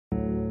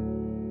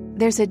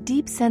There's a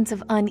deep sense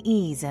of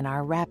unease in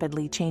our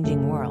rapidly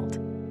changing world.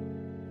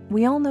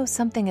 We all know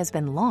something has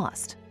been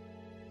lost,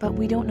 but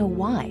we don't know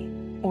why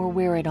or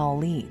where it all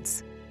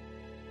leads.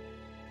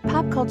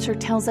 Pop culture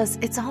tells us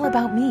it's all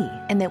about me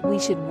and that we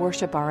should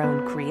worship our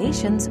own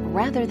creations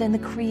rather than the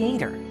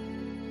Creator.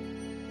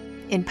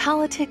 In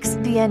politics,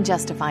 the end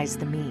justifies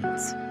the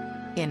means.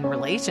 In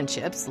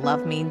relationships,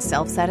 love means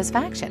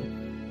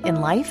self-satisfaction. In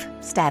life,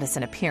 status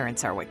and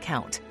appearance are what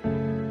count.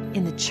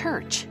 In the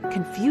church,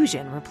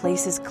 confusion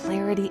replaces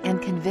clarity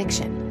and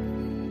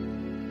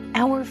conviction.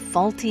 Our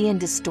faulty and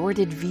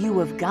distorted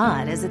view of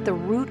God is at the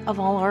root of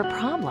all our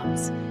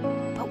problems.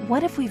 But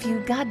what if we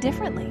viewed God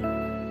differently?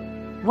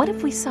 What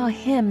if we saw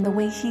Him the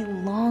way He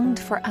longed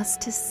for us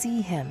to see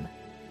Him?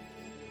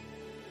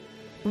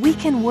 We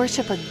can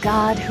worship a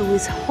God who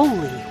is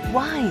holy,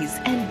 wise,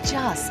 and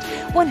just,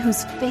 one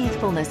whose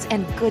faithfulness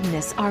and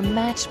goodness are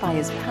matched by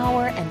His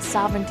power and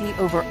sovereignty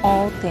over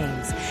all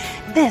things.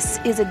 This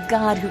is a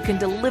God who can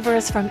deliver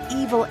us from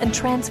evil and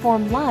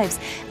transform lives.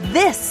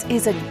 This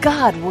is a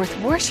God worth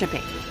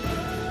worshiping.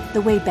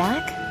 The way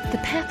back, the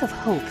path of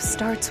hope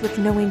starts with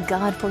knowing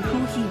God for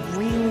who He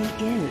really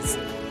is.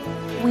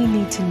 We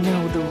need to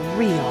know the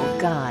real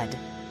God.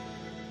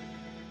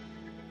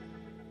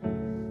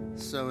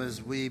 So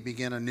as we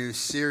begin a new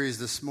series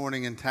this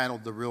morning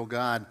entitled The Real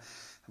God,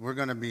 we're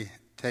going to be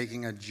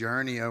taking a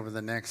journey over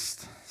the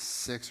next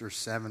 6 or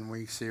 7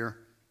 weeks here,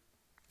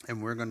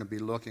 and we're going to be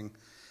looking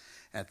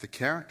at the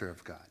character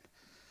of God.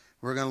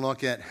 We're going to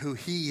look at who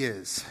He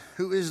is.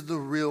 Who is the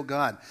real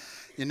God?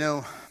 You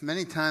know,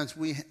 many times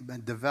we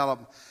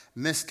develop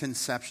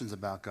misconceptions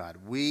about God.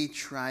 We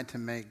try to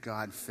make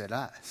God fit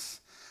us.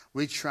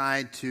 We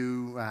try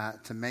to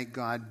make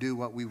God do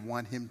what we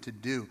want Him to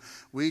do.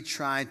 We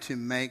try to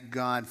make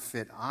God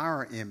fit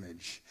our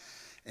image,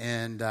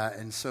 and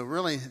so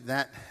really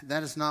that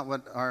is not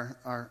what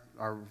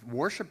our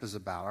worship is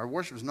about. Our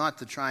worship is not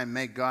to try and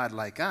make God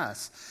like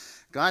us.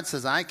 God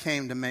says, "I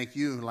came to make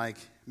you like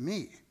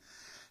me."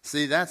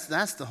 See, that's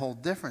the whole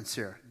difference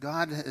here.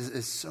 God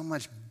is so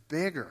much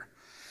bigger.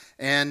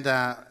 And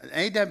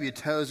A.W.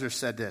 Tozer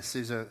said this.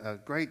 He's a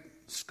great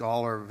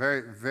scholar,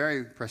 very,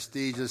 very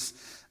prestigious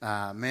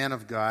man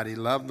of God. He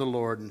loved the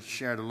Lord and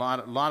wrote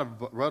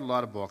a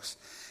lot of books.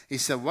 He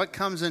said, "What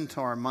comes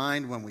into our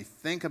mind when we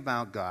think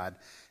about God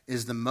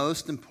is the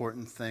most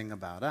important thing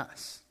about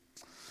us."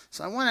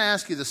 So I want to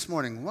ask you this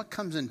morning, what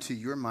comes into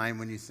your mind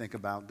when you think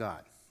about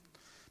God?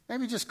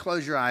 Maybe just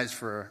close your eyes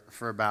for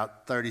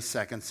about 30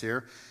 seconds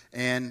here.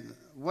 And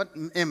what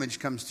image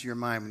comes to your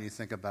mind when you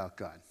think about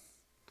God?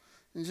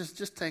 And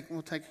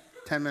we'll take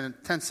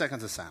 10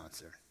 seconds of silence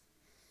here.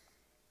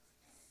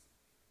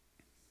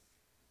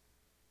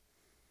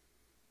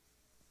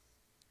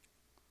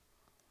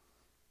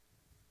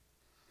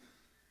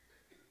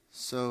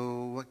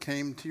 So what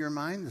came to your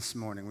mind this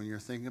morning when you're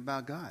thinking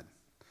about God?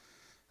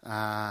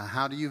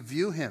 How do you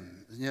view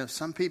Him? You know,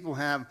 some people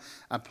have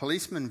a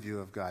policeman view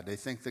of God. They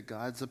think that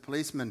God's a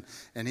policeman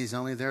and He's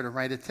only there to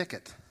write a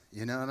ticket.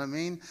 You know what I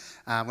mean?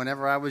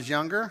 Whenever I was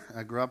younger,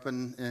 I grew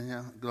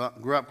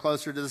up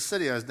closer to the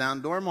city. I was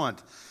down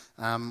Dormont.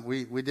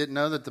 We didn't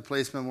know that the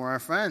policemen were our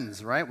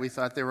friends, right? We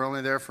thought they were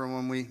only there for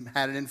when we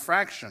had an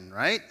infraction,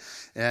 right?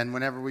 And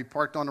whenever we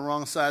parked on the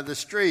wrong side of the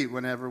street,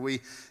 whenever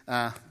we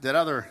did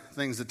other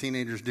things that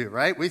teenagers do,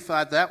 right? We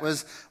thought that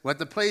was what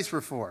the police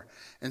were for.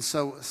 And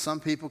so some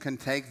people can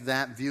take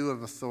that view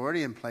of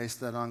authority and place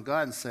that on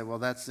God and say, well,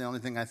 that's the only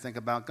thing I think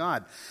about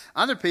God.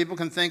 Other people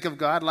can think of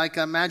God like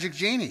a magic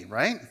genie,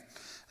 right?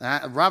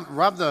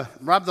 Rub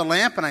the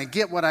lamp and I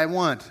get what I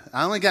want.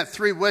 I only got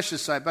 3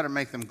 wishes, so I better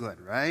make them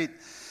good, right?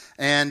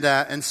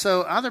 And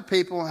so other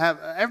people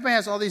everybody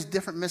has all these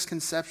different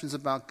misconceptions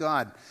about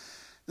God.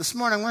 This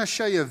morning I'm going to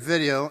show you a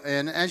video,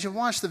 and as you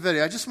watch the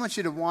video, I just want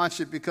you to watch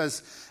it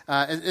because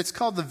it's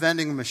called The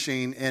Vending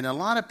Machine, and a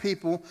lot of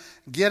people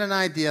get an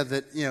idea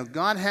that, you know,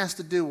 God has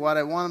to do what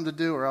I want Him to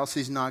do or else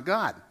He's not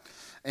God.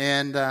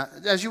 And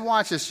as you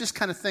watch this, just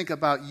kind of think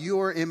about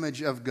your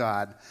image of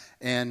God,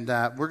 and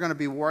we're going to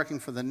be working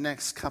for the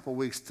next couple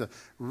weeks to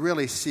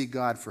really see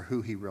God for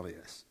who He really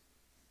is.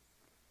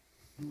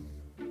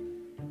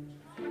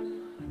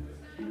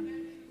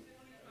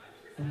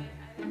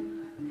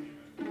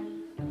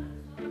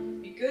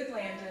 Good,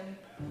 Landon.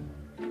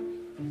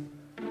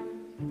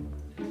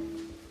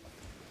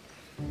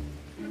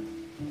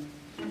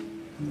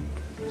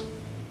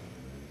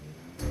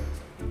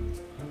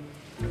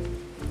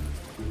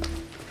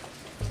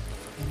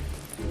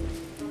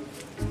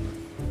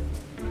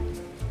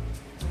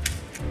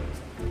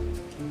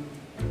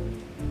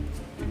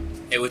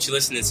 Hey, what you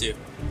listening to?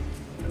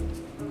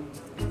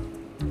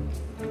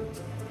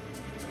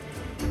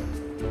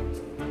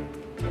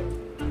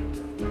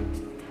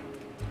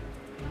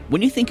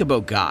 When you think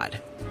about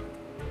God,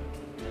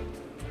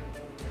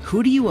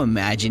 who do you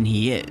imagine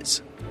He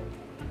is?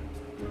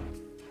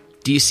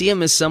 Do you see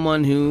Him as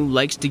someone who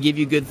likes to give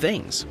you good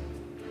things?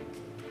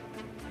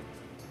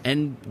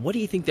 And what do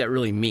you think that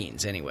really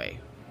means, anyway?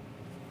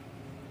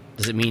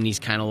 Does it mean He's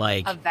kind of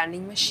like... A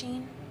vending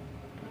machine?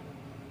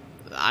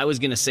 I was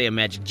going to say a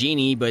magic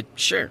genie, but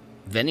sure,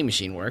 vending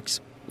machine works.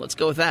 Let's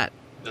go with that.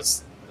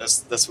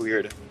 That's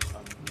weird.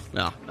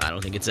 No, I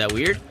don't think it's that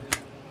weird.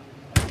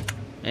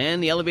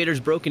 And the elevator's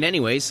broken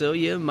anyway, so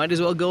you might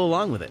as well go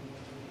along with it.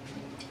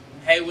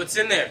 Hey, what's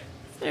in there?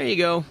 There you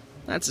go.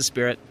 That's the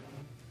spirit.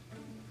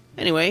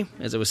 Anyway,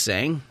 as I was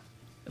saying,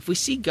 if we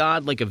see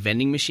God like a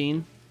vending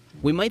machine,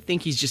 we might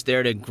think he's just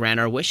there to grant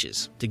our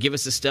wishes, to give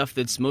us the stuff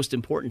that's most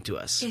important to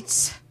us.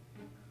 It's...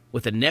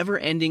 With a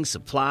never-ending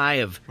supply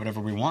of... Whatever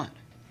we want.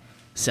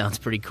 Sounds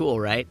pretty cool,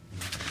 right?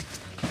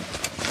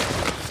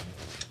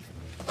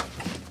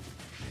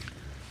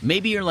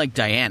 Maybe you're like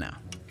Diana,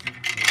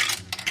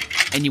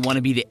 and you want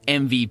to be the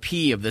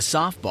MVP of the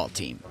softball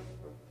team.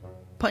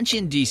 Punch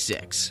in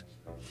D6.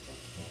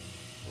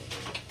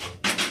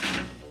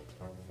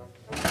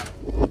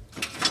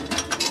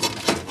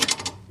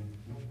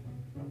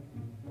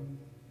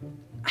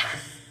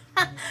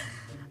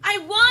 I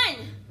won!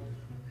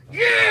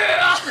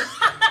 Yeah!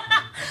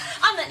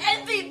 I'm the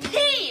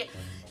MVP!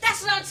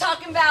 That's what I'm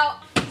talking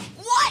about!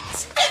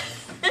 What?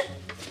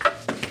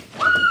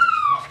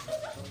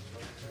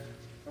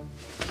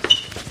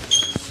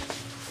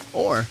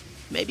 Or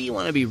maybe you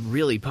want to be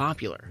really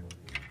popular.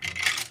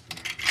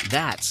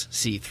 That's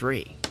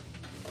C3.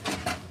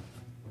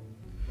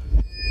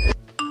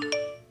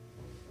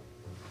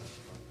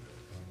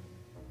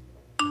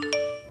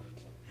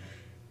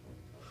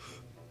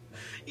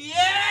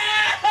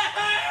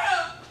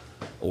 Yeah!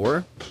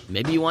 Or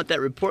maybe you want that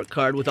report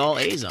card with all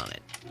A's on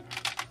it.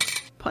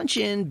 Punch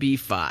in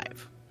B5.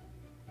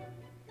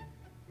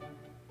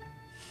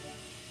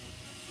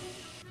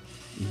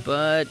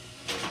 But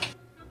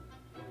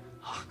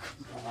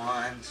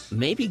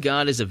maybe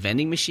God as a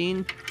vending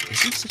machine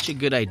isn't such a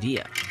good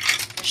idea.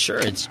 Sure,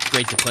 it's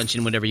great to punch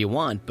in whatever you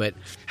want, but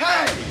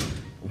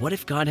what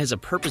if God has a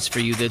purpose for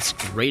you that's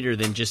greater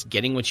than just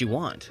getting what you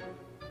want?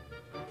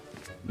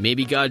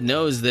 Maybe God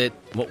knows that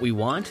what we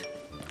want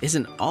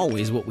isn't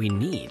always what we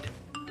need.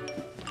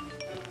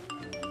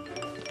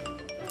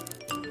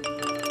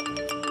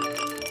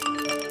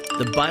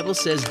 The Bible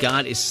says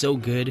God is so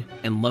good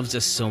and loves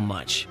us so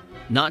much,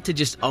 not to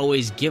just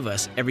always give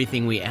us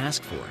everything we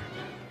ask for.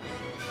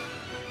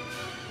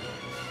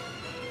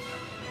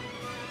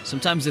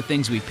 Sometimes the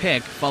things we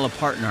pick fall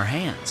apart in our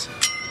hands.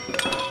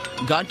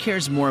 God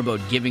cares more about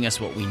giving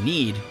us what we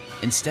need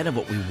instead of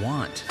what we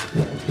want.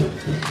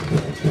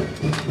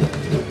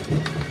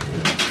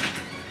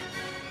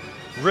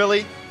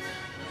 Really?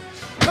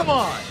 Come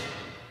on!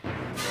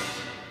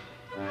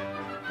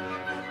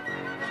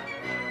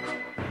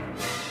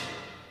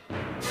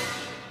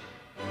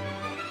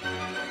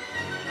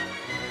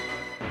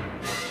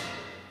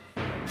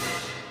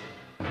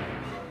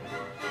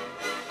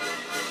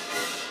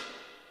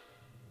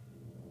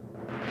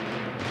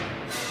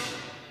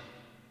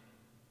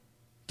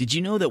 Did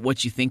you know that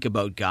what you think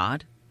about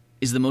God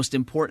is the most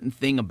important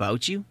thing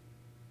about you?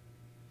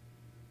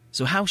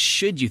 So how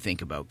should you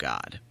think about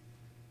God?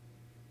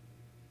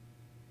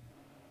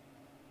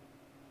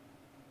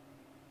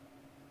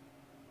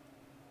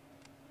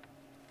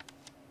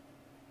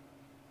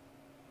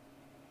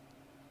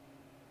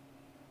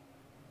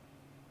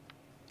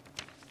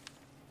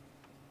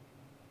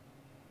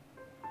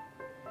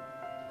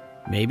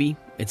 Maybe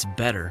it's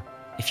better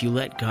if you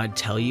let God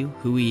tell you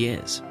who He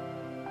is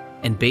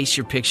and base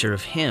your picture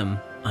of Him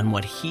on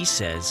what He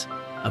says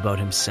about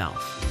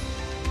Himself.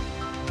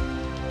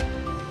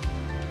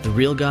 The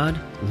real God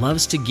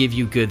loves to give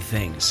you good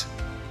things,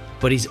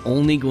 but He's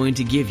only going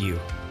to give you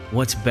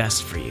what's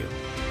best for you.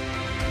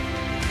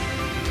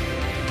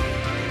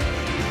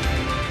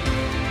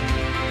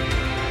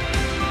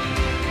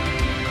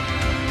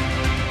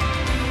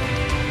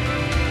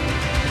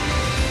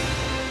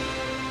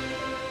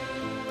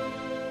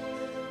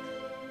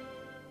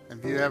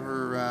 Have you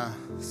ever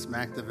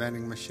smacked a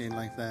vending machine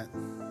like that?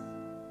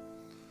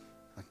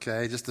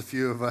 Okay, just a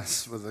few of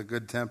us with a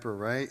good temper,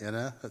 right? You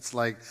know, it's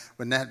like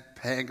when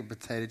that bag of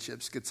potato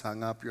chips gets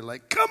hung up, you're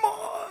like, come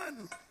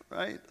on,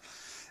 right?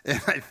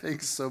 And I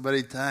think so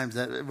many times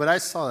that when I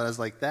saw that, I was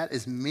like, that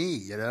is me,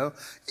 you know?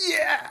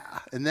 Yeah!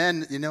 And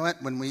then, you know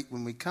what? When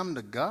we come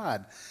to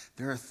God,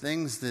 there are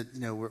things that, you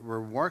know, we're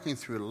working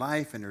through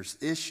life, and there's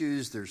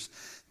issues, there's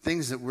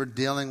things that we're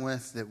dealing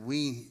with that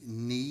we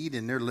need,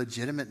 and they're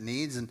legitimate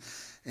needs,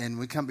 and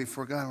we come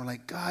before God, and we're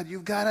like, God,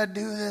 you've got to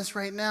do this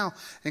right now.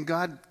 And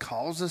God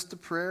calls us to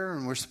prayer,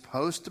 and we're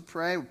supposed to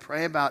pray. We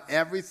pray about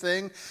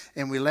everything,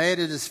 and we lay it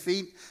at His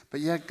feet,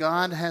 but yet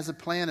God has a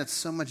plan that's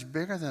so much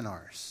bigger than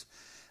ours.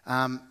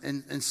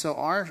 And so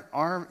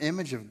our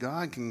image of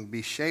God can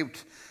be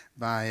shaped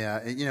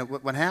by, you know,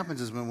 what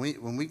happens is when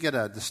we get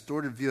a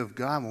distorted view of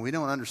God, when we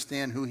don't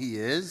understand who He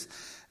is,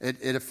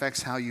 it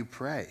affects how you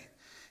pray.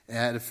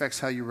 It affects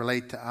how you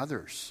relate to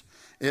others.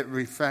 It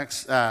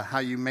affects how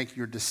you make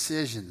your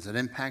decisions. It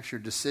impacts your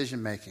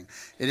decision making.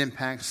 It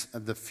impacts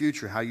the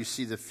future, how you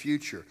see the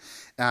future.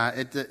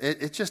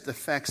 It just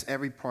affects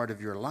every part of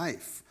your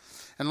life.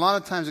 And a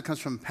lot of times it comes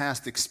from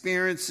past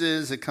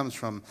experiences. It comes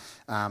from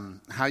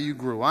how you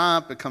grew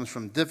up. It comes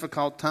from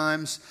difficult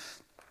times.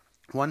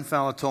 One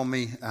fellow told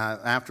me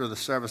after the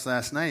service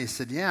last night, he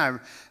said, yeah,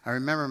 I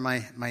remember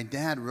my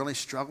dad really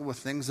struggled with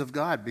things of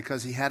God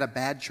because he had a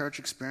bad church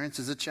experience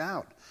as a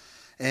child.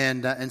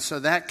 And so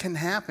that can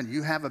happen.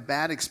 You have a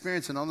bad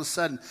experience, and all of a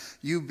sudden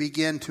you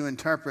begin to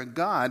interpret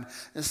God.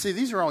 And see,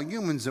 these are all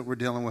humans that we're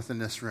dealing with in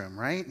this room,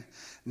 right?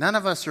 None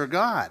of us are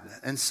God.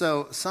 And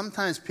so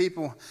sometimes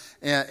people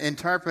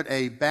interpret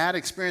a bad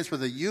experience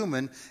with a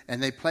human,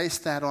 and they place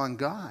that on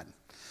God.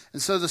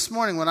 And so this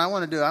morning, what I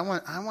want to do, I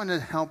want to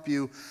help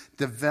you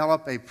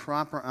develop a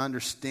proper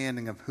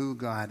understanding of who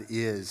God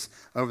is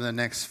over the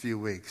next few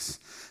weeks.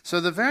 So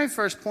the very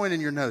first point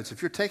in your notes,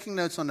 if you're taking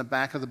notes on the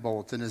back of the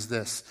bulletin, is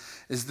this,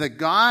 is that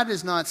God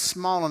is not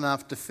small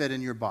enough to fit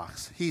in your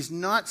box. He's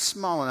not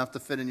small enough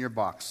to fit in your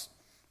box.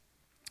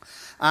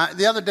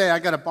 The other day, I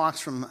got a box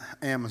from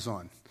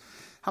Amazon.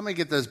 How many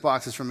get those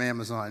boxes from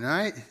Amazon,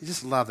 right? You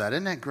just love that.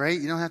 Isn't that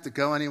great? You don't have to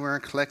go anywhere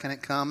and click and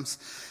it comes.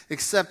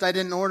 Except I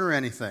didn't order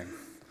anything.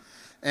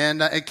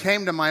 And it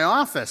came to my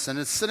office, and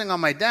it's sitting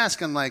on my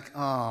desk. I'm like,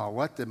 oh,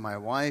 what did my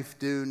wife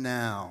do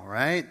now,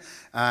 right?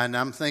 And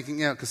I'm thinking,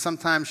 because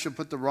sometimes she'll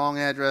put the wrong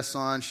address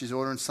on. She's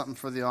ordering something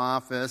for the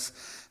office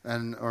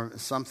or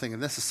something,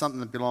 and this is something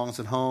that belongs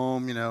at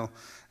home,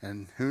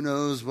 and who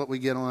knows what we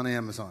get on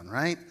Amazon,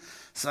 right?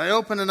 So I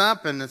open it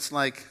up, and it's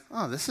like,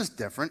 oh, this is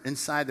different.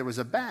 Inside there was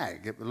a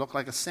bag. It looked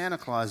like a Santa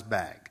Claus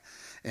bag.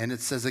 And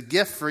it says, a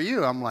gift for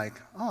you. I'm like,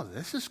 oh,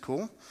 this is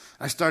cool.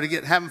 I started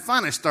having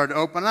fun. I started to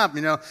open up,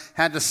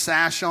 had the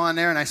sash on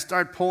there, and I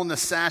started pulling the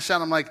sash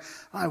out. I'm like,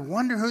 oh, I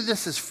wonder who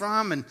this is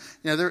from. And,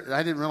 I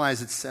didn't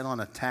realize it said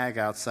on a tag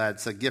outside,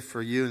 it's a gift for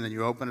you, and then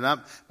you open it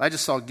up. I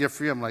just saw a gift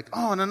for you. I'm like,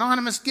 oh, an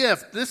anonymous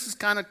gift. This is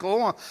kind of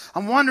cool.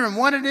 I'm wondering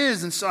what it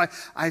is. And so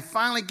I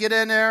finally get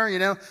in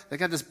there, they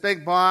got this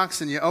big box,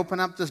 and you open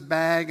up this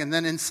bag, and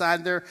then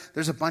inside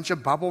there's a bunch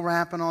of bubble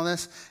wrap and all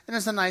this, and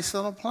there's a nice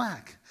little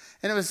plaque.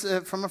 And it was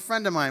from a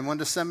friend of mine, wanted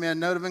to send me a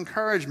note of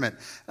encouragement.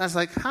 And I was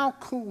like, how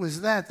cool was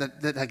that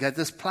I got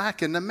this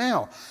plaque in the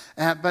mail?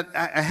 But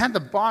I had the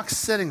box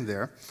sitting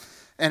there,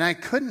 and I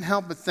couldn't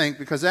help but think,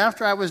 because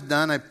after I was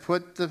done, I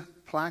put the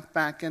plaque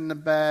back in the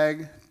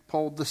bag,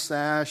 pulled the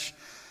sash,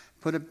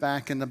 put it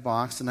back in the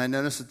box, and I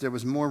noticed that there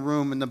was more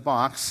room in the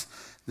box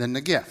than the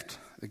gift.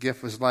 The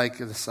gift was like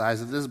the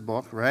size of this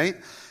book, right?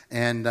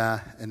 And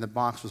the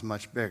box was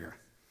much bigger.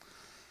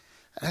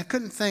 I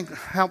couldn't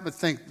help but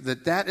think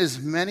that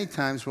is many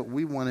times what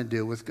we want to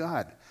do with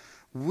God.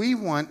 We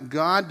want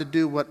God to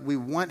do what we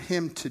want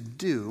him to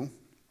do,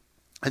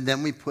 and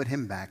then we put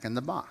him back in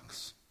the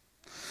box.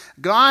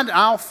 God,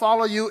 I'll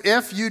follow you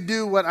if you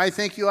do what I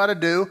think you ought to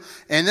do,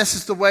 and this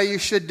is the way you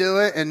should do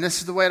it, and this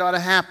is the way it ought to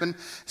happen.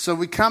 So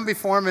we come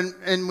before him,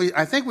 and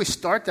I think we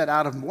start that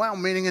out of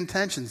well-meaning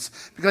intentions,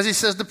 because he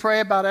says to pray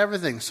about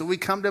everything. So we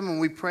come to him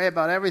and we pray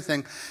about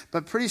everything,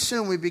 but pretty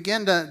soon we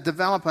begin to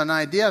develop an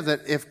idea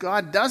that if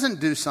God doesn't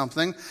do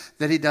something,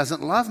 that he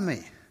doesn't love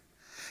me.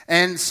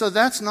 And so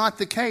that's not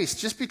the case.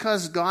 Just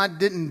because God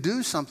didn't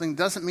do something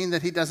doesn't mean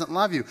that he doesn't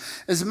love you.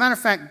 As a matter of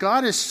fact,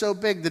 God is so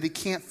big that he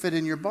can't fit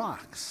in your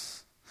box.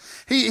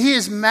 He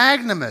is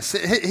magnanimous.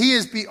 He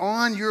is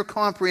beyond your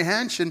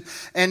comprehension,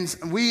 and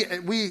we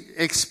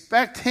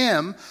expect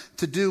him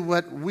to do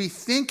what we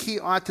think he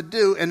ought to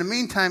do. In the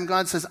meantime,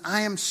 God says,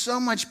 I am so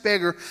much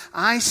bigger.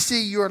 I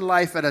see your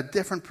life at a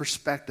different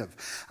perspective.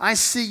 I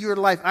see your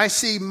life. I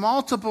see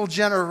multiple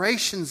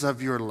generations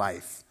of your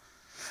life.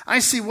 I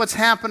see what's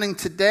happening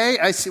today.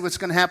 I see what's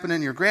going to happen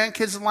in your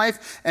grandkids'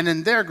 life and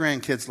in their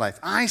grandkids' life.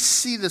 I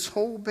see this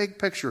whole big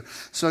picture,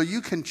 so you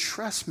can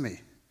trust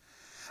me.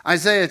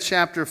 Isaiah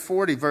chapter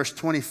 40, verse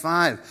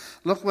 25.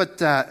 Look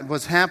what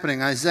was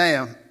happening.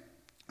 Isaiah,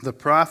 the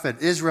prophet,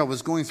 Israel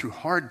was going through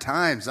hard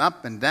times,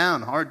 up and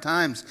down, hard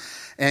times.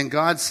 And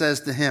God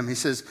says to him, he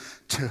says,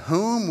 to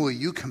whom will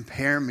you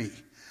compare me?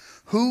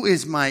 Who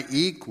is my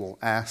equal?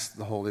 Asked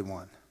the Holy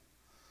One.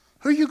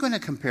 Who are you going to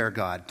compare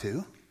God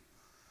to?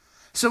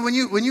 So when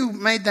you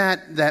made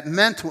that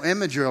mental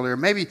image earlier,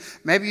 maybe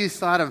you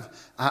thought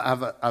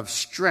of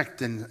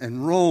strict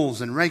and rules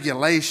and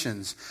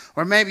regulations,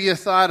 or maybe you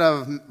thought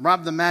of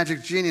Rob the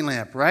Magic Genie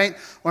lamp, right?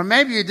 Or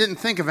maybe you didn't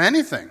think of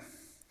anything.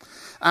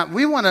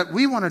 We want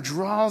to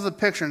draw the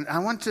picture, and I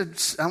want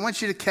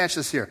you to catch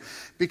this here,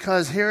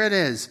 because here it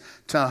is.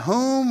 To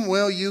whom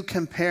will you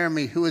compare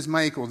me? Who is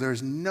my equal?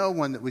 There's no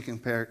one that we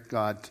compare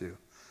God to.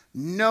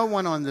 No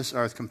one on this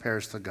earth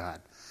compares to God.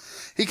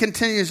 He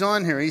continues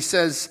on here. He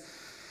says,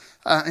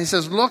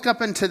 look up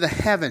into the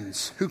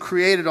heavens, who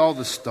created all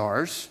the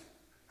stars.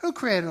 Who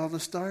created all the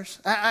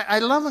stars? I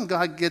love when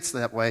God gets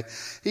that way.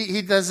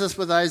 He does this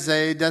with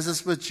Isaiah. He does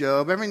this with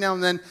Job. Every now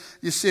and then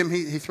you see him,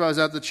 he throws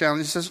out the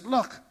challenge. He says,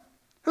 look,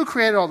 who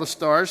created all the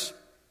stars?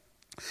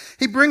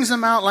 He brings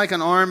them out like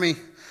an army,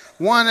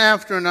 one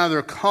after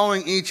another,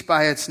 calling each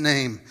by its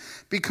name.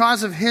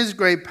 Because of his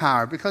great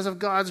power, because of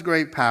God's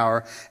great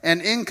power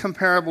and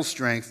incomparable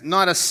strength,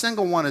 not a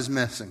single one is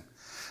missing.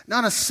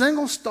 Not a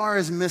single star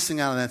is missing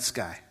out of that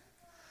sky.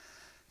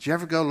 Did you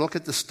ever go look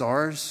at the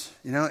stars?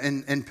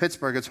 In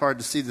Pittsburgh, it's hard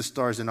to see the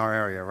stars in our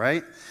area,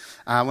 right?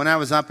 When I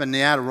was up in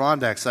the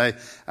Adirondacks, I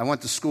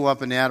went to school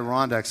up in the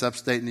Adirondacks,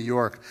 upstate New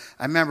York.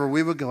 I remember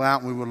we would go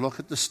out and we would look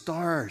at the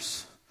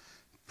stars,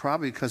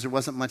 probably because there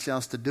wasn't much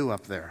else to do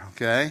up there,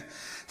 okay?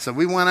 So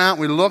we went out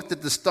and we looked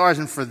at the stars,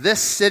 and for this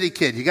city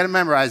kid, you got to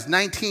remember, I was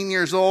 19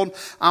 years old.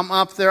 I'm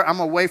up there. I'm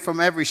away from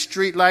every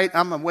street light.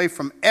 I'm away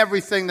from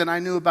everything that I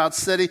knew about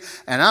city,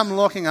 and I'm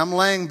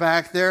laying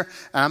back there,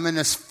 and I'm in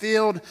this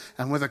field,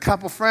 and with a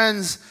couple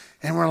friends,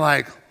 and we're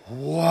like,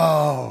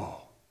 whoa.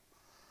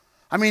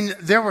 I mean,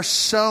 there were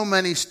so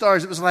many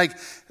stars. It was like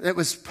it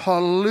was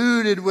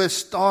polluted with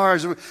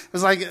stars. It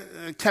was like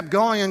it kept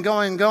going and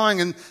going and going.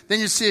 And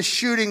then you see a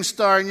shooting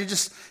star, and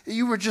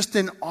you were just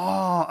in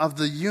awe of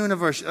the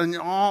universe, in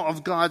awe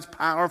of God's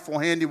powerful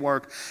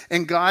handiwork.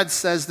 And God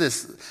says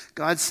this.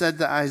 God said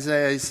to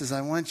Isaiah, he says,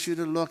 I want you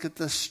to look at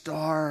the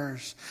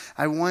stars.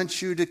 I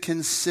want you to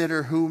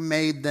consider who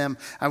made them.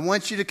 I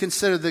want you to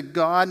consider that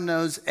God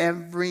knows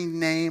every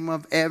name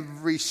of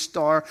every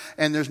star,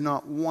 and there's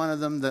not one of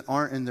them that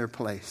aren't in their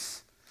place.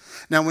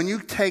 Now, when you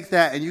take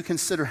that and you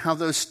consider how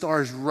those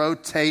stars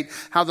rotate,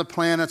 how the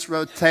planets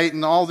rotate,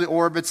 and all the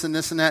orbits and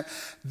this and that,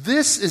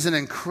 this is an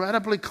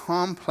incredibly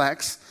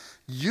complex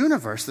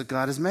universe that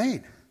God has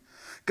made.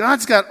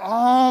 God's got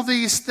all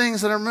these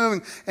things that are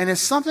moving, and if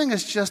something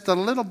is just a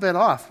little bit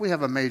off, we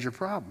have a major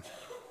problem.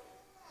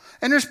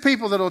 And there's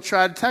people that will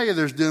try to tell you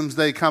there's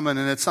doomsday coming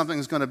and that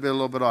something's going to be a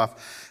little bit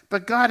off.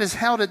 But God has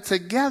held it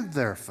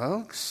together,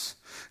 folks.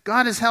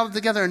 God has held it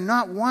together, and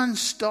not one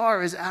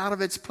star is out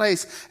of its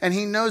place, and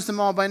he knows them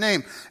all by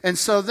name. And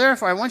so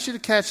therefore, I want you to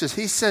catch this.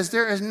 He says,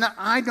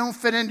 I don't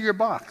fit into your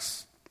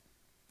box.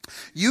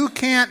 You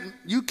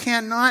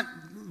cannot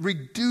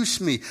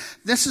reduce me.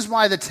 This is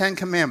why the Ten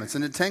Commandments.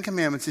 In the Ten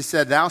Commandments, he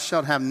said, thou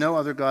shalt have no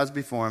other gods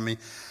before me,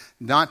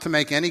 not to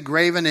make any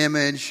graven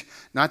image,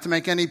 not to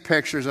make any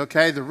pictures,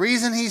 okay? The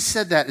reason he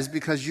said that is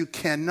because you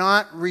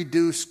cannot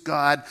reduce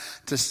God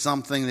to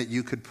something that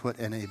you could put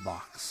in a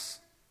box.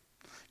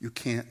 You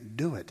can't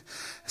do it.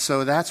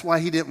 So that's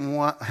why he didn't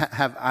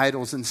have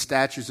idols and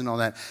statues and all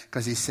that,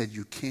 because he said,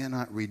 you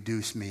cannot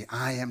reduce me.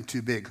 I am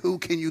too big. Who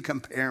can you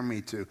compare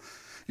me to?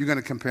 You're going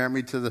to compare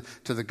me to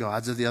the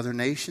gods of the other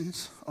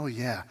nations? Oh,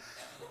 yeah.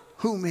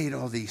 Who made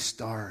all these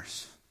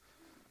stars?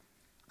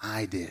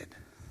 I did.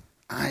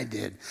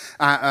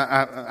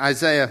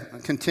 Isaiah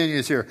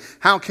continues here.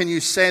 How can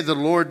you say the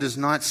Lord does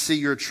not see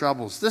your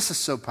troubles? This is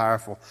so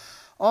powerful.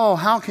 Oh,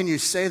 how can you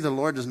say the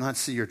Lord does not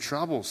see your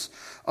troubles?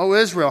 Oh,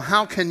 Israel,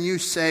 how can you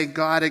say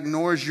God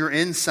ignores your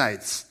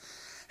insights?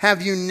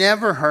 Have you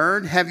never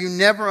heard? Have you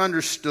never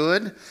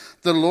understood?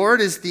 The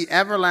Lord is the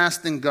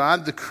everlasting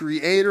God, the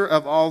creator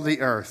of all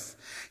the earth.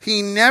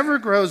 He never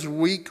grows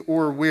weak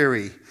or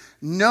weary.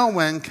 No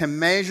one can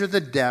measure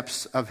the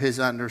depths of his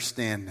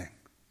understanding.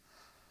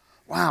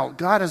 Wow,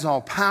 God is all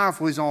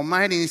powerful. He's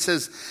almighty. He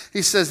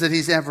says that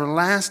he's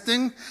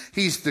everlasting.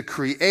 He's the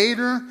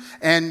creator.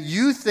 And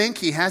you think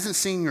he hasn't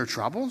seen your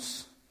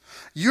troubles?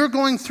 You're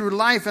going through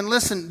life. And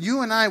listen,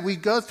 you and I, we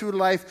go through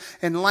life,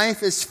 and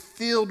life is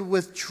filled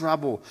with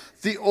trouble.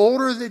 The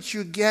older that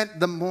you get,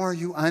 the more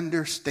you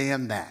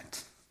understand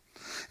that.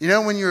 You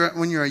know, when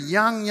you're a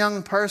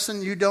young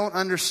person, you don't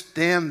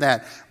understand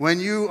that. When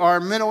you are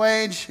middle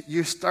age,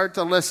 you start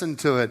to listen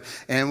to it.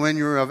 And when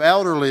you're of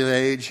elderly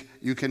age,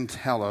 you can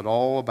tell it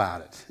all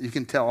about it. You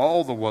can tell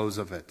all the woes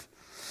of it.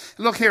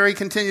 Look here, he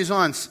continues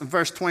on,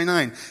 verse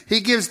 29. He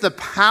gives the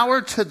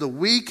power to the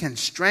weak and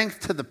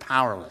strength to the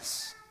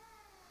powerless.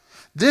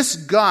 This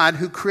God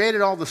who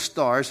created all the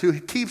stars, who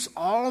keeps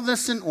all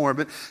this in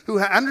orbit, who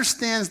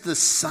understands the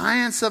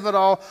science of it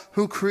all,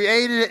 who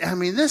created it. I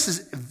mean, this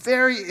is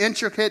very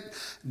intricate,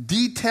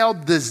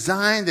 detailed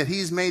design that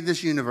he's made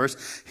this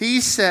universe.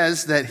 He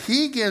says that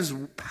he gives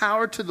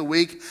power to the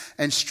weak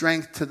and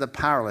strength to the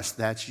powerless.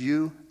 That's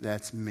you,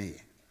 that's me.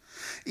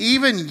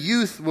 Even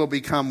youth will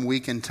become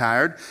weak and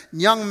tired.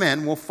 Young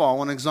men will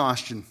fall in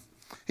exhaustion.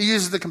 He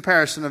uses the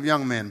comparison of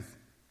young men.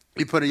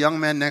 You put a young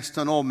man next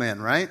to an old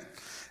man, right?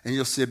 And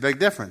you'll see a big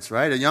difference,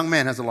 right? A young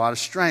man has a lot of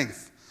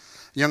strength.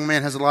 A young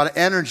man has a lot of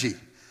energy.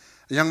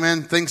 A young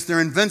man thinks they're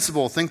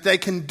invincible, think they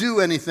can do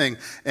anything.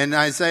 And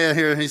Isaiah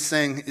here, he's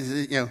saying,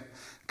 you know,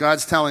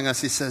 God's telling us,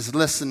 he says,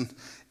 listen,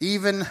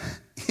 even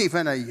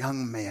a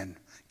young man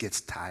gets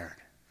tired.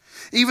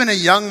 Even a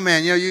young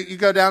man, you know, you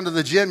go down to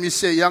the gym, you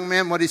see a young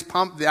man,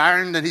 the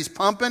iron that he's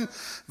pumping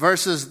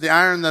versus the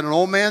iron that an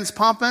old man's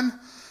pumping.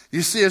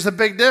 You see there's a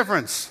big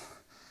difference.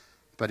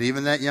 But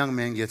even that young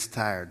man gets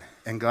tired.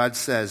 And God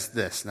says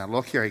this. Now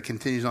look here, he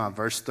continues on,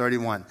 verse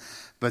 31.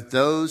 But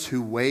those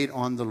who wait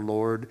on the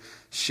Lord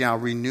shall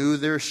renew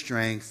their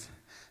strength.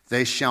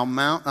 They shall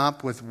mount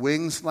up with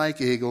wings like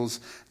eagles.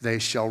 They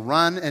shall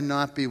run and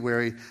not be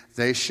weary.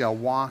 They shall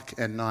walk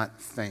and not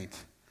faint.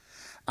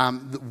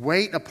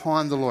 Wait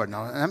upon the Lord.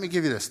 Now let me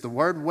give you this. The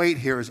word wait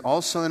here is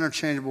also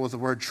interchangeable with the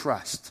word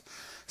trust.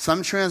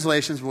 Some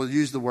translations will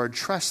use the word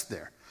trust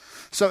there.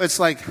 So it's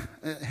like,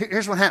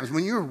 here's what happens.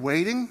 When you're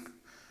waiting,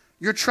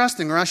 you're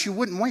trusting, or else you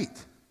wouldn't wait.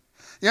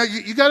 You know,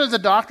 you go to the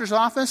doctor's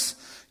office,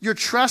 you're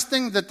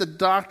trusting that the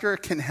doctor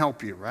can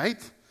help you, right?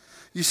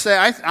 You say,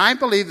 I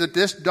believe that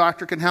this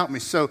doctor can help me.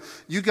 So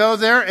you go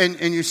there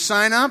and you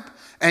sign up,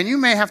 and you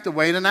may have to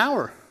wait an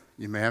hour.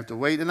 You may have to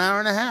wait an hour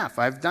and a half.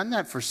 I've done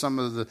that for some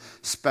of the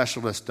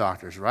specialist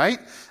doctors, right?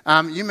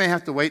 You may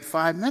have to wait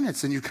 5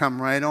 minutes, and you come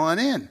right on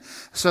in.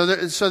 So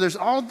there's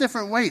all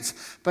different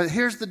waits. But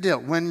here's the deal.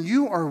 When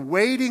you are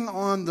waiting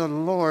on the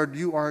Lord,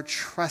 you are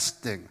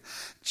trusting.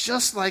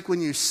 Just like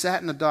when you sat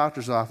in the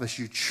doctor's office,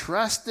 you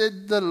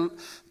trusted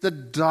the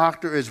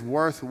doctor is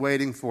worth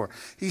waiting for.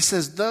 He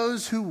says,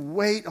 those who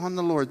wait on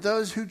the Lord,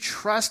 those who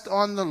trust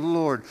on the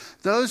Lord,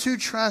 those who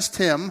trust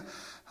him,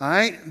 all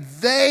right,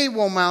 they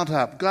will mount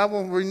up. God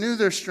will renew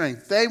their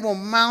strength. They will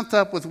mount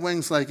up with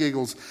wings like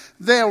eagles.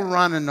 They'll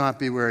run and not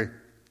be weary.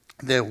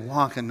 They'll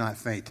walk and not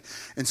faint.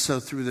 And so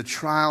through the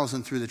trials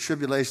and through the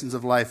tribulations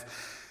of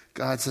life,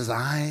 God says,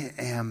 I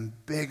am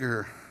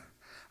bigger.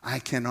 I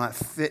cannot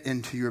fit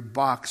into your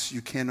box.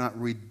 You cannot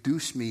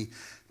reduce me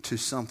to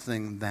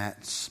something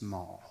that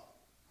small.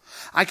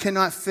 I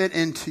cannot fit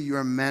into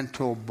your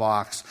mental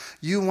box.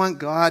 You want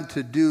God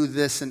to do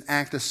this and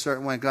act a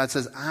certain way. God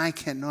says, I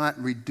cannot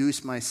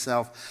reduce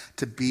myself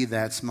to be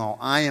that small.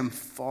 I am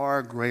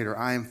far greater.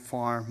 I am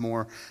far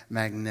more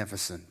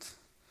magnificent.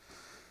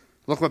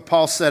 Look what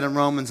Paul said in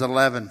Romans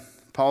 11.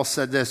 Paul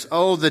said this,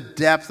 oh, the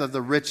depth of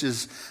the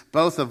riches,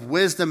 both of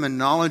wisdom and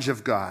knowledge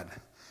of God.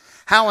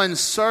 How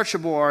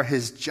unsearchable are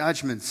his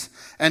judgments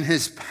and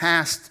his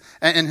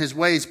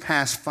ways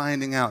past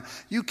finding out.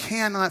 You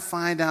cannot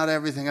find out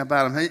everything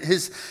about him.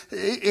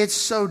 It's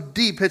so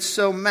deep, it's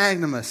so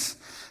magnanimous.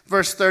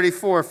 Verse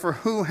 34, for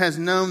who has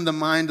known the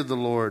mind of the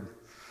Lord,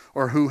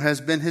 or who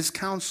has been his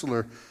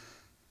counselor?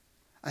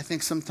 I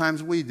think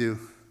sometimes we do.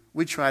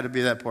 We try to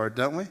be that part,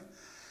 don't we?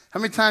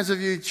 How many times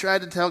have you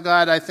tried to tell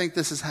God, I think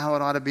this is how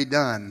it ought to be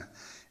done?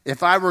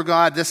 If I were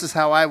God, this is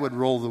how I would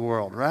rule the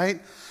world,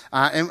 right?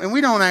 And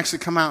we don't actually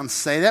come out and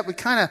say that. We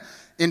kind of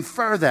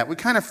infer that. We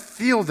kind of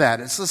feel that.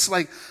 It's just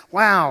like,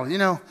 wow,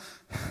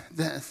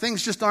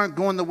 things just aren't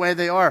going the way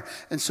they are.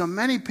 And so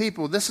many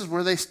people, this is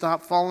where they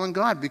stop following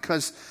God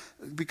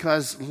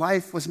because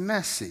life was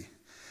messy.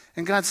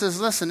 And God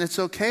says, listen, it's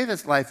okay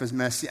that life is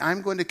messy.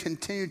 I'm going to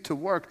continue to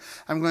work.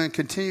 I'm going to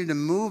continue to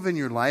move in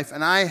your life,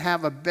 and I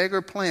have a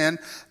bigger plan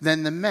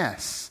than the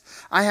mess.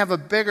 I have a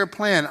bigger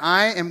plan.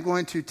 I am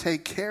going to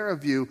take care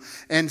of you.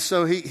 And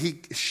so he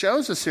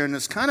shows us here, and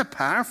it's kind of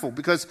powerful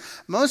because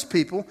most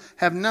people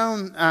have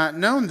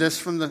known this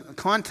from the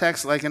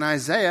context, like in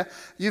Isaiah.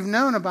 You've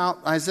known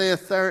about Isaiah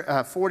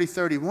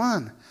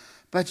 40:31,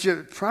 but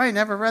you probably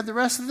never read the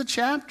rest of the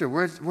chapter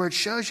where it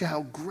shows you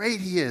how great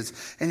he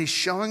is, and he's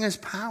showing his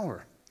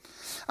power.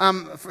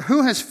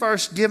 Who has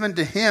first given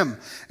to him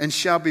and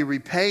shall be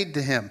repaid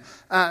to him?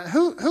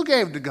 Who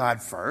gave to God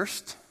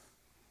first?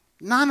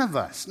 None of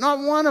us, not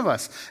one of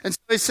us. And so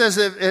he says,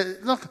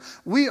 look,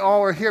 we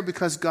all are here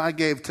because God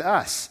gave to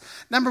us.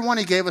 Number one,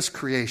 he gave us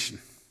creation.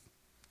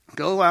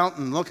 Go out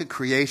and look at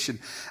creation.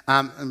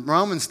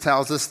 Romans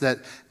tells us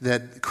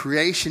that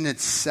creation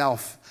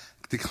itself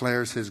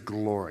declares his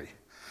glory.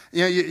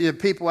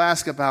 People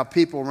ask about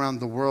people around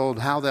the world,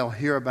 how they'll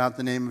hear about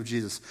the name of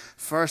Jesus.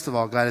 First of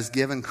all, God has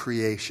given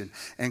creation,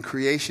 and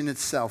creation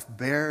itself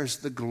bears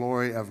the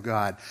glory of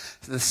God.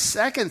 The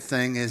second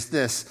thing is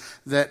this,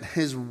 that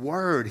his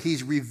word,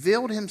 he's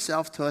revealed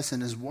himself to us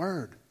in his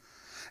word.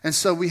 And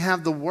so we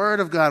have the word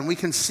of God, and we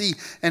can see,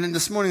 and in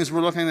this morning as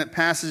we're looking at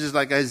passages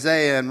like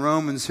Isaiah and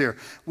Romans here,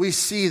 we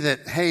see that,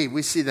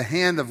 we see the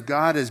hand of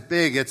God is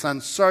big, it's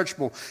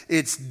unsearchable,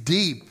 it's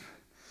deep.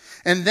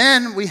 And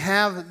then we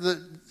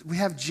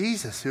have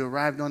Jesus who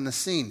arrived on the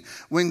scene.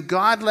 When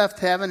God left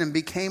heaven and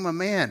became a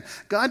man,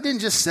 God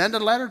didn't just send a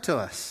letter to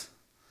us.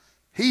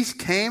 He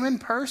came in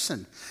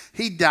person.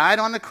 He died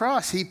on the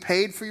cross. He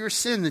paid for your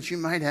sin that you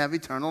might have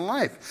eternal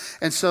life.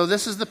 And so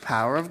this is the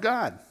power of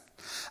God.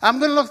 I'm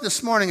going to look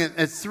this morning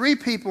at three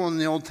people in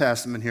the Old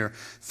Testament here.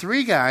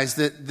 Three guys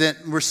that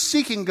were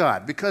seeking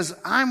God, because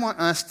I want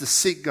us to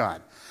seek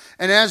God.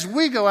 And as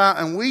we go out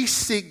and we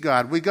seek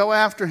God, we go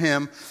after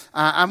him,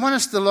 I want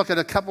us to look at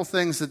a couple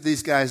things that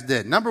these guys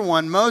did. Number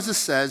one, Moses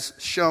says,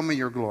 show me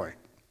your glory.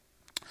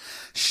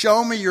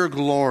 Show me your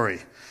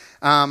glory.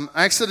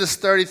 Exodus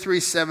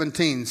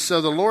 33:17.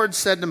 So the Lord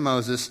said to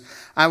Moses,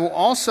 I will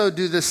also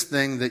do this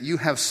thing that you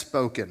have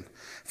spoken.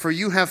 For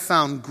you have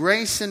found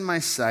grace in my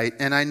sight,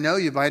 and I know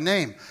you by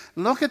name.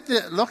 Look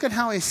at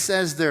how he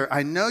says there,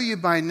 I know you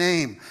by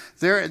name.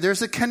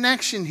 There's a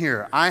connection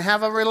here. I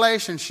have a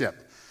relationship.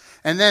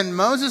 And then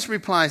Moses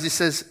replies, he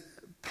says,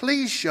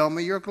 please show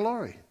me your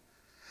glory.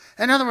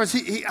 In other words,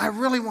 I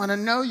really want to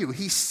know you.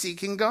 He's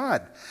seeking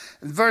God.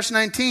 Verse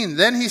 19,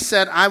 then he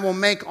said, I will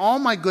make all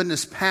my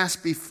goodness pass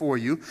before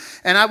you,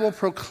 and I will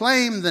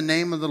proclaim the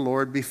name of the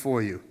Lord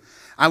before you.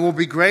 I will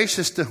be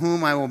gracious to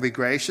whom I will be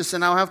gracious,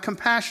 and I will have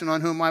compassion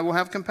on whom I will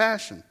have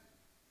compassion.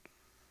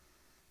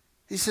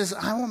 He says,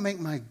 I will make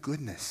my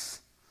goodness.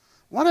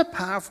 What a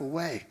powerful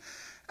way.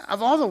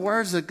 Of all the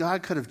words that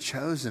God could have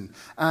chosen,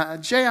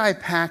 J.I.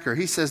 Packer,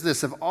 he says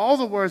this, of all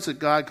the words that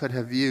God could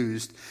have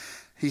used,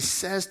 he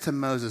says to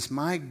Moses,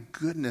 my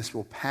goodness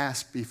will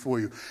pass before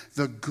you.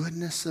 The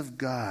goodness of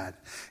God.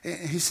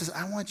 He says,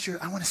 I want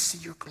to see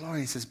your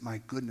glory. He says,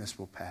 my goodness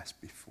will pass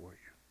before you.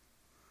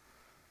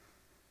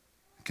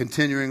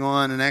 Continuing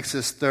on in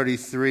Exodus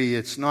 33,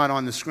 it's not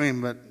on the screen,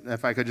 but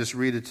if I could just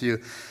read it to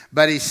you.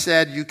 But he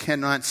said, you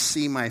cannot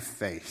see my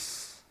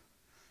face.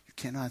 You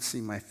cannot see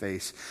my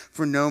face,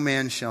 for no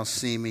man shall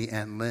see me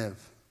and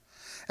live.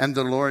 And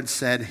the Lord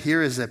said,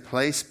 here is a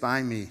place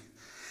by me,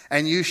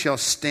 and you shall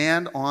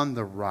stand on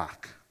the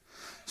rock.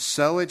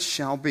 So it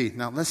shall be.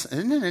 Now listen,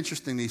 isn't it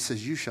interesting that he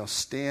says, you shall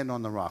stand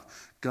on the rock?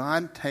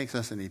 God takes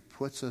us and he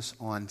puts us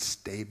on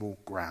stable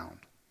ground.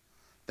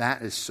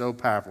 That is so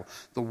powerful.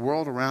 The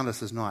world around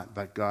us is not,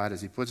 but God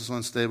is. He puts us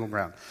on stable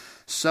ground.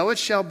 So it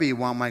shall be,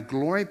 while my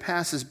glory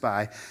passes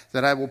by,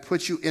 that I will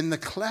put you in the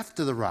cleft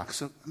of the rock.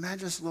 So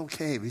imagine this little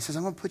cave. He says,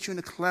 I'm going to put you in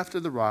the cleft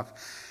of the rock,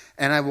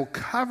 and I will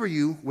cover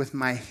you with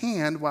my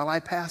hand while I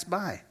pass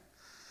by.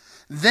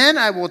 Then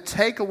I will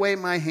take away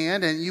my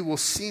hand, and you will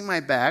see my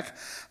back,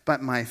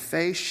 but my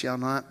face shall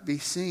not be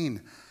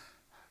seen.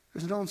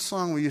 There's an old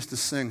song we used to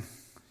sing.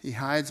 He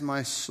hides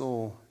my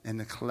soul in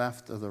the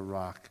cleft of the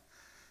rock,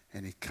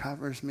 and he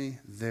covers me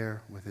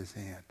there with his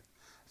hand.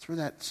 That's where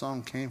that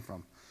song came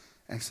from.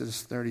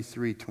 Exodus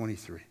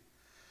 33:23.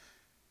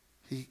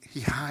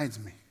 He hides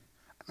me.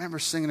 I remember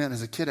singing that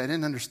as a kid. I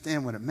didn't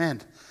understand what it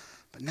meant.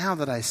 But now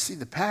that I see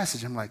the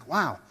passage, I'm like,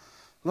 wow,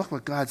 look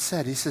what God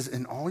said. He says,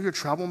 in all your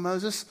trouble,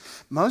 Moses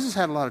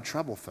had a lot of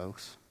trouble,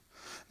 folks.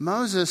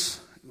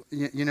 Moses,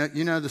 you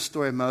know the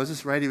story of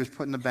Moses, right? He was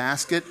put in the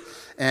basket,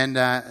 and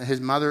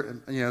his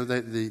mother,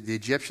 the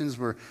Egyptians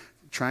were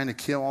trying to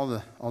kill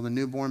all the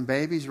newborn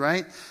babies,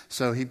 right?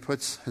 So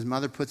his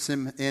mother puts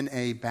him in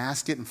a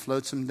basket and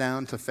floats him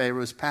down to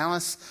Pharaoh's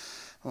palace.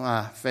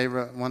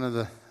 Pharaoh, one of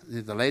the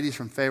ladies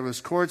from Pharaoh's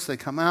courts, they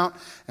come out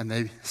and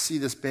they see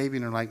this baby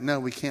and they're like,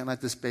 no, we can't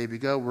let this baby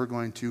go. We're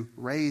going to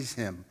raise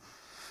him.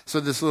 So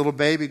this little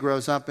baby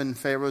grows up in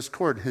Pharaoh's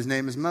court. His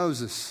name is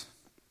Moses.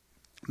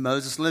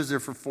 Moses lives there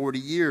for 40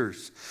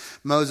 years.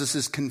 Moses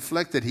is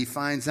conflicted. He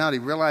finds out, he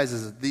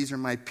realizes that these are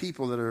my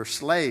people that are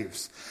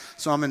slaves.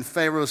 So I'm in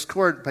Pharaoh's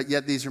court, but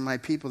yet these are my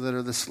people that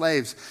are the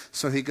slaves.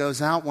 So he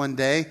goes out one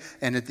day,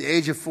 and at the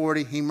age of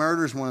 40, he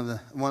murders one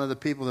of the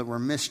people that were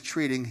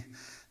mistreating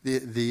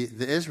the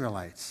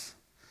Israelites.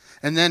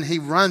 And then he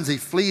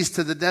flees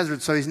to the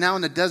desert. So he's now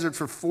in the desert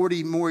for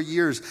 40 more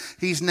years.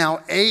 He's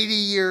now 80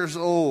 years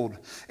old.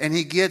 And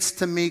he gets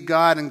to meet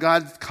God. And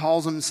God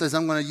calls him and says,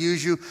 I'm going to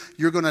use you.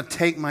 You're going to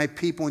take my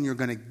people and you're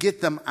going to get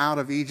them out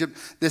of Egypt.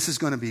 This is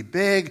going to be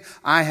big.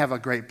 I have a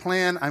great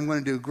plan. I'm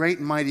going to do great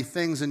and mighty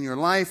things in your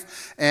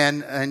life.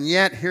 And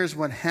yet, here's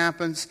what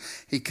happens.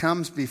 He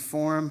comes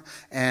before him.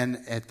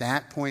 And at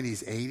that point,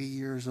 he's 80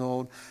 years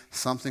old.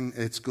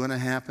 It's going to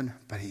happen.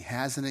 But he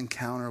has an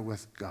encounter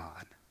with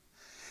God.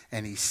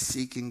 And he's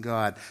seeking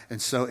God.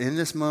 And so in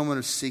this moment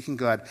of seeking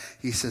God,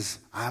 he says,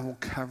 I will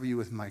cover you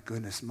with my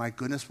goodness. My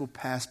goodness will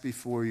pass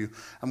before you.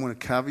 I'm going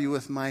to cover you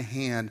with my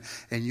hand,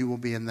 and you will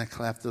be in the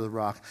cleft of the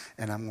rock,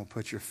 and I'm going to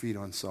put your feet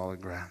on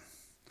solid ground.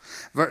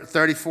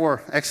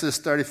 Exodus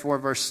 34,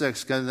 verse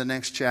 6, go to the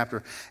next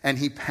chapter. And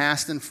he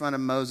passed in front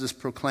of Moses,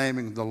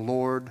 proclaiming, the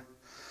Lord.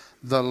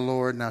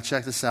 Now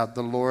check this out.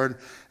 The Lord,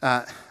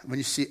 when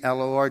you see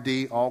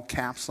L-O-R-D, all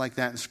caps like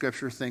that in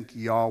Scripture, think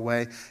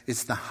Yahweh.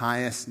 It's the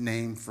highest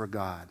name for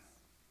God.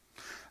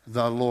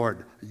 The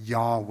Lord,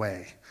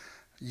 Yahweh.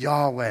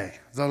 Yahweh,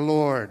 the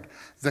Lord,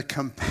 the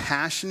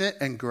compassionate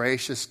and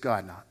gracious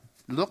God. Now,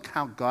 look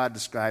how God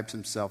describes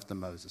himself to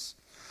Moses.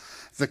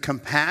 The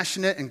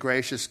compassionate and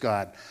gracious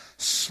God,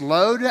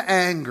 slow to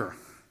anger,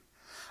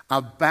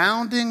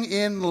 abounding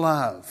in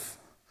love,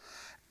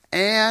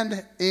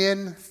 and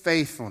in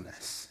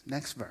faithfulness.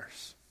 Next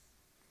verse.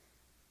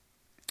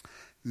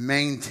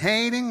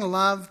 Maintaining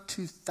love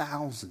to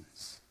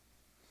thousands,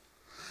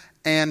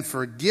 and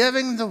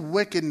forgiving the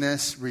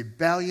wickedness,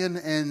 rebellion,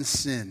 and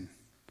sin.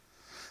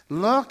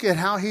 Look at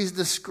how he's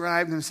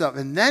described himself.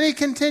 And then he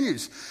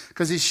continues,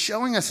 because he's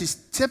showing us, he's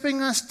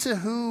tipping us to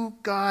who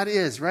God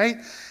is, right?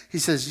 He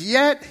says,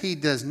 yet he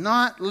does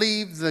not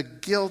leave the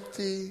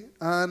guilty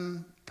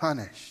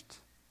unpunished.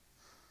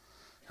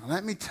 Now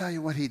let me tell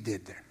you what he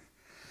did there.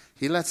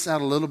 He lets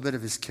out a little bit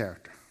of his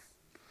character.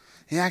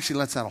 He actually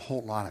lets out a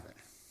whole lot of it.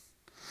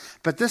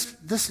 But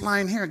this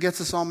line here gets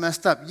us all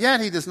messed up.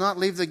 Yet he does not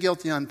leave the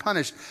guilty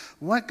unpunished.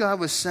 What God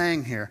was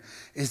saying here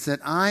is that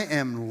I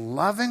am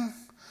loving,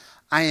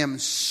 I am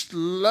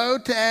slow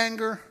to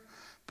anger,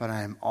 but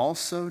I am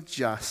also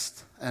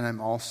just, and I'm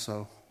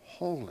also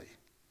holy.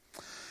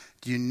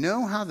 Do you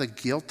know how the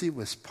guilty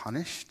was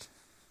punished?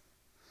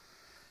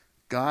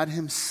 God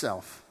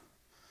himself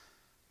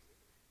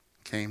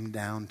came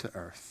down to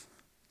earth.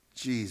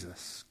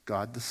 Jesus,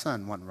 God the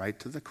Son, went right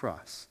to the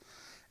cross,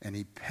 and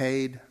he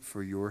paid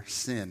for your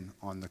sin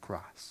on the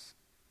cross.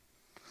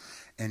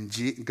 And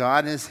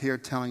God is here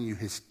telling you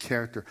his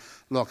character.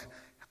 Look,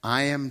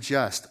 I am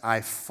just. I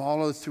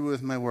follow through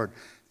with my word.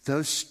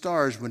 those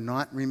stars would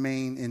not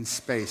remain in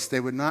space.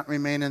 They would not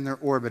remain in their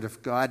orbit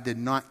if God did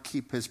not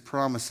keep his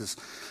promises.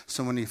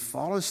 So when he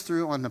follows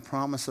through on the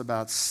promise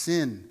about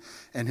sin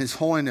and his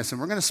holiness,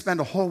 and we're going to spend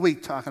a whole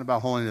week talking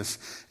about holiness,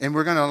 and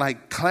we're going to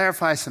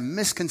clarify some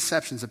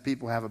misconceptions that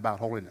people have about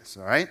holiness,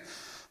 all right?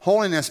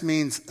 Holiness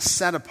means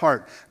set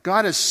apart.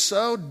 God is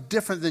so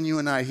different than you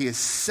and I. He is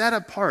set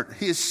apart.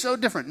 He is so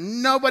different.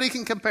 Nobody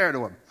can compare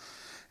to him.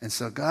 And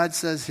so God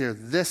says here,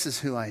 this is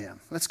who I am.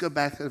 Let's go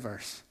back to the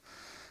verse.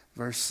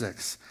 Verse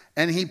 6.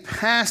 And he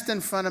passed in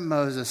front of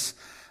Moses,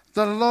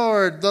 the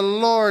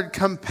Lord,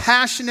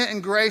 compassionate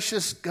and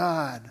gracious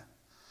God.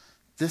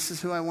 This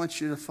is who I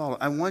want you to follow.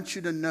 I want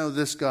you to know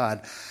this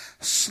God.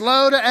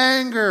 Slow to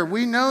anger.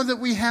 We know that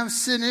we have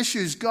sin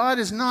issues. God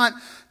is not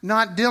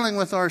dealing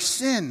with our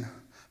sin,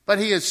 but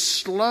he is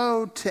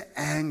slow to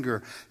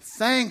anger.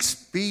 Thanks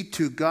be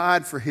to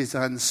God for his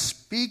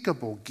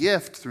unspeakable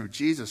gift through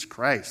Jesus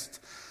Christ.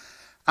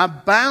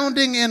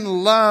 Abounding in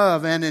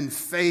love and in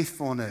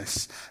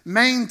faithfulness,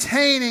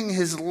 maintaining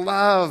his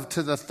love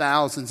to the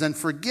thousands, and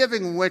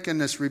forgiving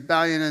wickedness,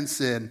 rebellion, and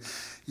sin.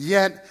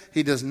 Yet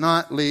he does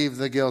not leave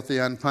the guilty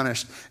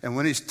unpunished. And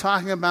when he's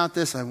talking about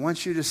this, I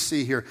want you to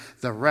see here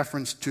the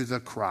reference to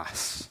the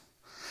cross.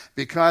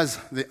 Because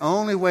the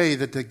only way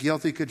that the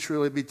guilty could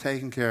truly be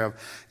taken care of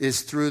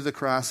is through the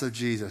cross of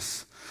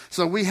Jesus.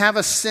 So we have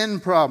a sin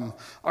problem.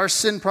 Our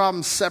sin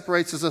problem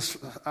separates us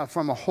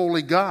from a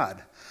holy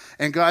God.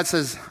 And God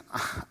says,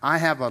 I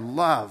have a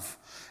love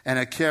and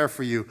a care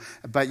for you,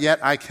 but yet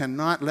I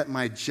cannot let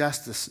my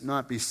justice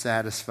not be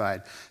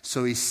satisfied.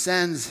 So he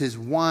sends his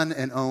one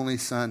and only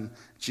son,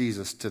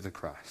 Jesus, to the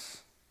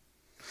cross.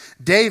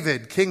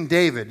 David, King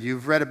David,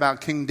 you've read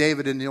about King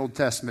David in the Old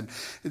Testament.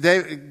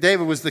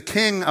 David was the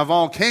king of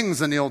all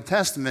kings in the Old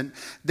Testament.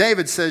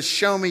 David says,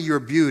 show me your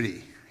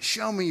beauty.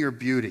 Show me your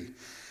beauty.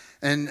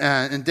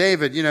 And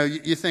David,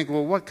 you think,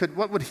 well,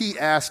 what would he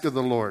ask of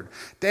the Lord?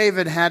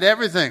 David had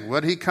everything.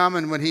 Would he come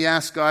and would he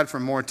ask God for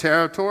more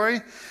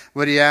territory?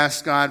 Would he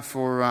ask God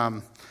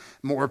for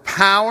more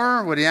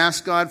power? Would he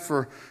ask God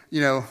for,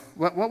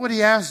 what would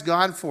he ask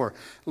God for?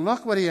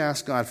 Look what he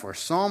asked God for.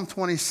 Psalm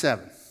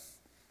 27,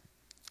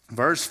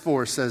 verse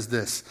 4 says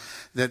this,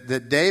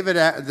 that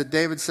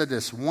David said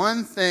this,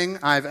 one thing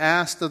I've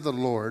asked of the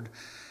Lord,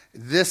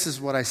 this is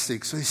what I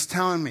seek. So he's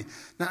telling me,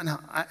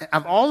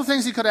 of all the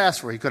things he could ask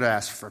for, he could have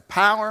asked for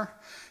power,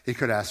 he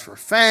could ask for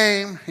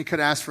fame, he could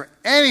ask for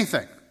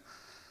anything.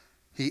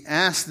 He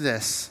asked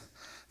this,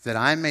 that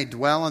I may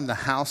dwell in the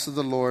house of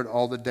the Lord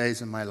all the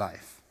days of my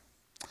life.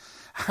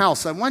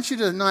 House, I want you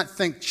to not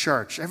think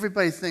church.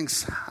 Everybody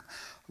thinks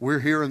we're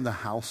here in the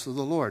house of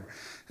the Lord.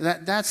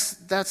 That's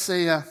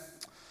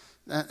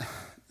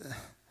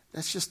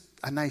just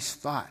a nice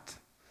thought.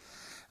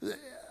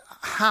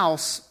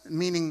 House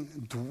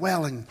meaning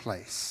dwelling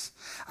place.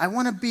 I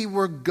want to be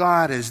where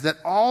God is, that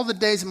all the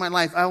days of my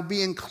life I'll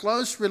be in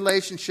close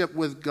relationship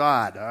with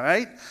God, all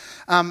right?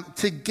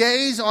 To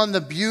gaze on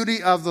the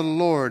beauty of the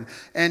Lord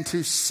and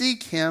to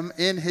seek him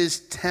in his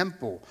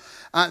temple,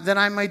 that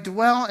I may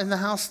dwell in the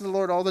house of the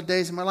Lord all the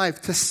days of my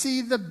life, to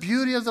see the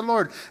beauty of the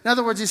Lord. In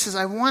other words, he says,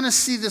 I want to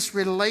see this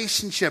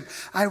relationship.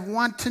 I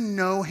want to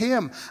know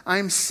him.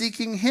 I'm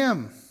seeking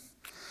him.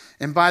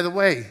 And by the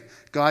way,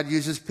 God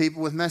uses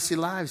people with messy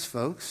lives,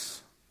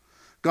 folks.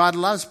 God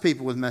loves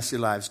people with messy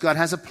lives. God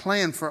has a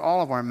plan for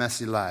all of our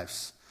messy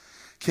lives.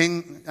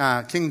 King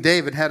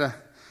David had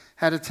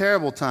a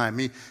terrible time.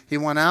 He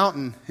went out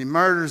and he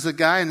murders a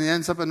guy and he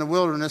ends up in the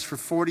wilderness for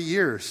 40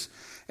 years.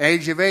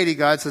 Age of 80,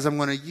 God says, I'm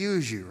going to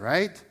use you,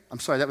 right? I'm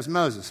sorry, that was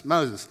Moses.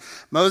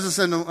 Moses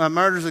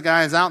murders a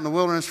guy, is out in the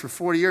wilderness for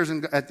 40 years,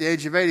 and at the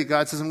age of 80,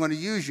 God says, I'm going to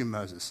use you,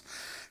 Moses.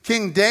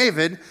 King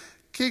David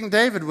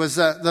was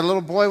the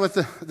little boy with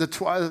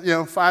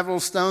the 5 little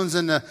stones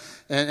and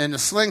the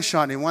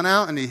slingshot. And he went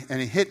out and he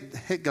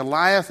hit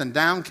Goliath, and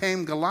down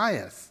came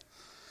Goliath.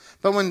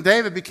 But when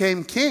David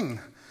became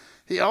king,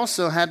 he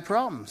also had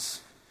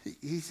problems.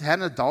 He had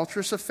an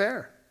adulterous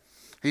affair.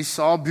 He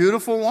saw a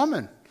beautiful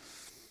woman,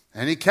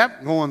 and he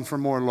kept going for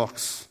more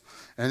looks.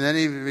 And then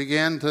he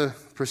began to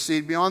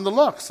proceed beyond the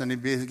looks, and he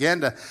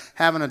began to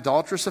have an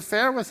adulterous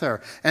affair with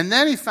her. And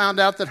then he found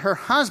out that her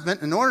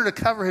husband, in order to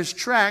cover his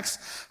tracks,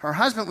 her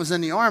husband was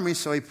in the army,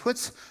 so he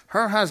puts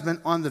her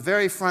husband on the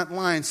very front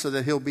line so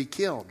that he'll be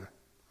killed.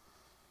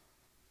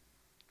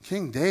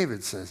 King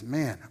David says,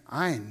 man,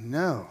 I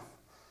know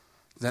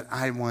that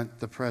I want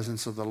the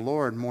presence of the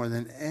Lord more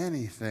than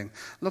anything.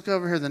 Look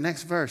over here, the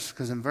next verse,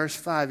 because in verse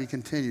 5 he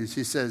continues.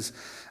 He says,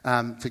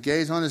 to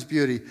gaze on his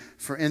beauty,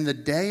 for in the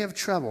day of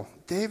trouble,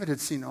 David had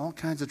seen all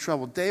kinds of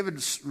trouble.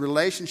 David's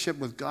relationship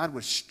with God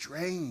was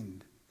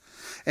strained.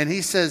 And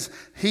he says,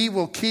 he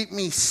will keep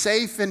me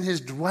safe in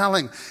his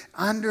dwelling.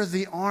 Under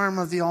the arm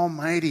of the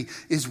Almighty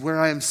is where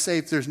I am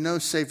safe. There's no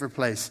safer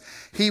place.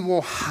 He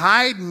will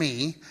hide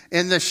me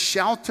in the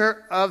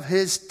shelter of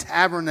his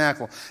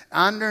tabernacle.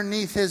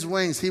 Underneath his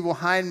wings, he will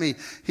hide me.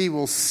 He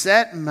will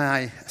set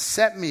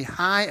me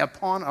high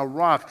upon a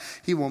rock.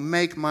 He will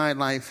make my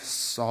life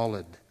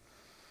solid.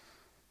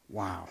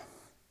 Wow.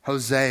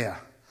 Hosea.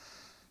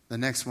 The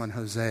next one,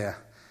 Hosea.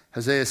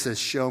 Hosea says,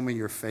 show me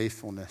your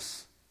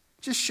faithfulness.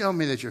 Just show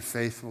me that you're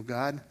faithful,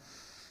 God.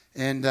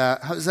 And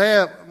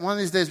Hosea, one of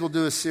these days we'll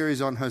do a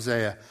series on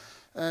Hosea.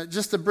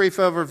 Just a brief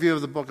overview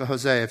of the book of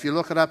Hosea. If you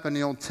look it up in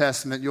the Old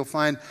Testament, you'll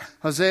find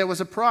Hosea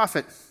was a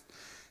prophet.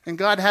 And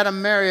God had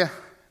him marry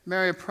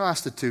a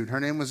prostitute. Her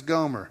name was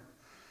Gomer.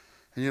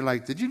 And you're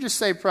like, did you just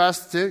say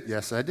prostitute?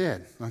 Yes, I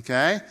did.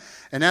 Okay?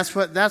 And that's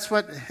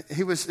what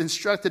he was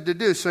instructed to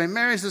do. So he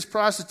marries this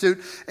prostitute.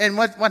 And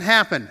what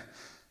happened?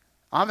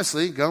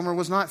 Obviously, Gomer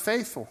was not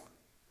faithful.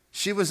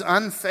 She was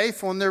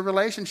unfaithful in their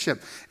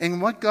relationship.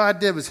 And what God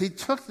did was he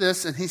took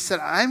this and he said,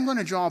 I'm going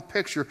to draw a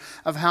picture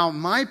of how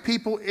my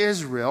people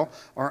Israel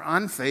are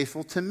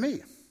unfaithful to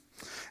me.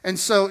 And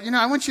so,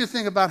 I want you to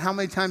think about how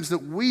many times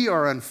that we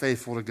are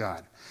unfaithful to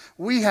God.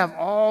 We have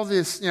all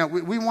this,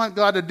 we want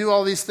God to do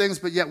all these things,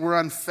 but yet we're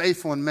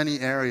unfaithful in many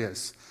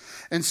areas.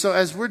 And so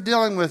as we're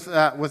dealing with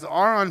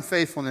our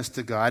unfaithfulness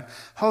to God,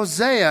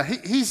 Hosea,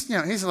 he's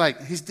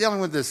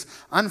dealing with this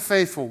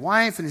unfaithful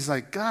wife, and he's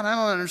like, God, I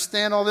don't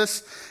understand all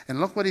this.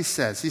 And look what he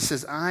says. He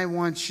says, I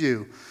want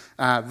you.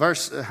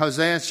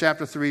 Hosea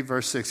chapter 3,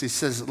 verse 6, he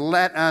says,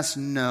 let us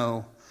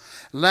know.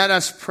 Let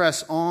us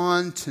press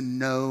on to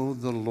know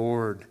the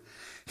Lord.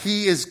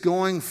 He is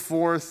going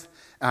forth.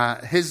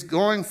 His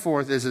going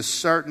forth is as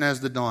certain as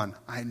the dawn.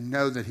 I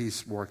know that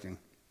he's working.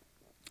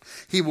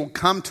 He will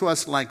come to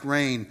us like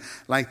rain,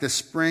 like the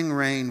spring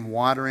rain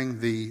watering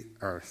the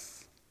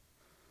earth.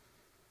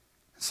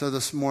 So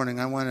this morning,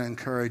 I want to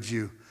encourage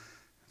you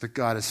that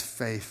God is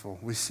faithful.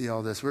 We see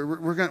all this.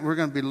 We're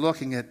going to be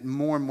looking at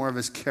more and more of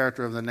his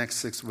character over the next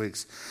 6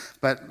 weeks.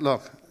 But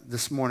look,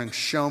 this morning,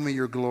 show me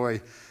your glory.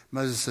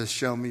 Moses says,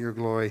 show me your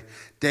glory.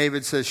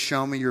 David says,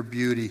 show me your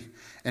beauty.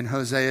 And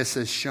Hosea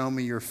says, show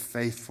me your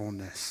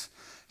faithfulness.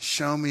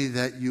 Show me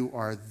that you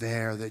are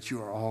there, that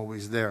you are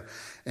always there.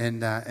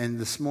 And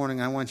this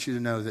morning, I want you to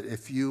know that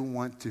if you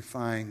want to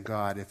find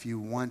God, if you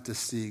want to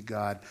see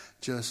God,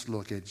 just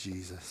look at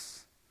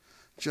Jesus.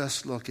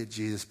 Just look at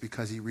Jesus,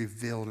 because he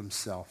revealed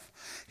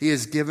himself. He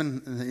has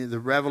given the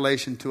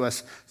revelation to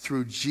us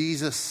through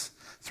Jesus,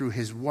 through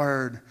his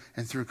word,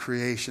 and through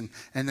creation.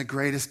 And the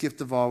greatest gift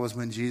of all was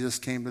when Jesus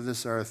came to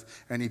this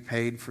earth and he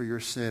paid for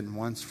your sin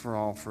once for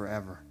all,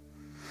 forever.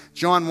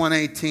 John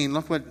 1:18,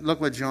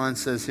 look what John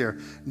says here.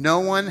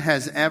 No one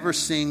has ever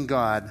seen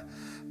God,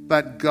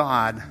 but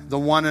God, the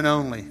one and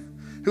only,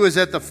 who is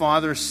at the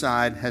Father's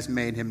side, has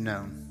made him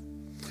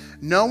known.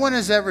 No one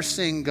has ever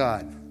seen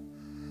God,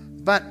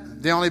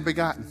 but the only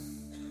begotten.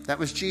 That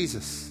was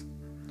Jesus.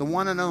 The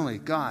one and only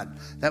God.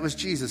 That was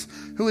Jesus.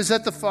 Who is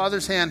at the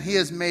Father's hand, he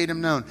has made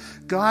him known.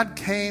 God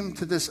came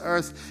to this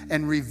earth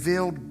and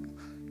revealed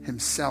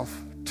himself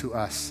to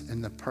us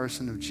in the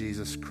person of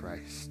Jesus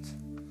Christ.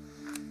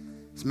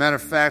 As a matter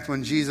of fact,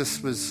 when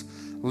Jesus was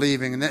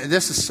leaving, and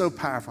this is so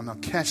powerful. Now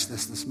catch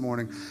this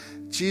morning.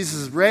 Jesus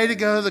is ready to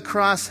go to the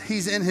cross.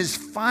 He's in his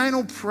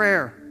final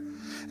prayer.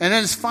 And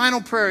in his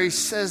final prayer, he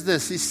says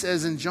this. He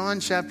says in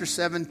John chapter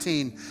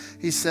 17,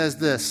 he says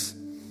this.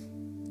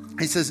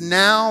 He says,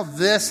 now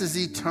this is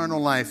eternal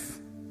life,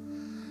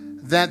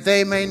 that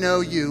they may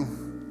know you,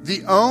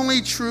 the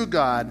only true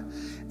God,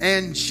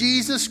 and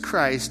Jesus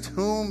Christ,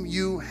 whom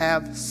you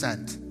have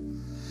sent,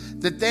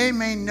 that they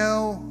may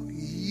know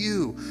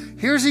you.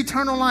 Here's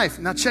eternal life.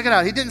 Now check it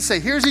out. He didn't say,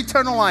 here's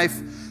eternal life,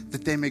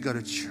 that they may go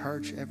to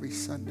church every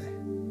Sunday.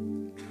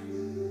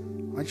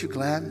 Aren't you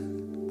glad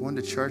going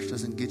to church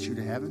doesn't get you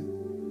to heaven?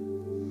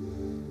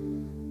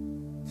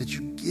 That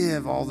you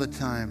give all the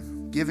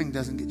time. Giving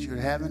doesn't get you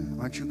to heaven.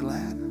 Aren't you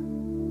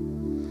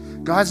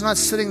glad? God's not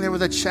sitting there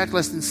with a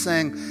checklist and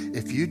saying,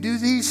 if you do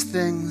these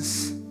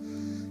things,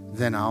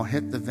 then I'll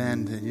hit the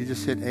Venn, and you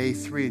just hit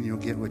A3 and you'll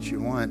get what you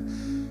want.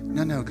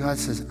 No, God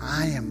says,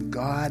 I am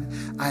God.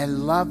 I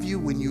love you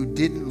when you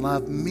didn't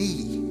love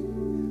me.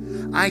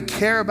 I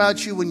care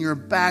about you when your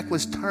back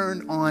was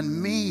turned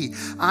on me.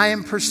 I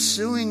am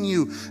pursuing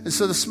you. And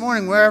so this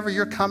morning, wherever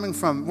you're coming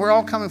from, we're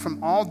all coming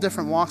from all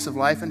different walks of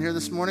life in here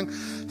this morning.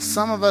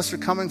 Some of us are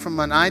coming from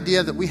an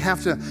idea that we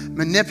have to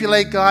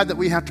manipulate God, that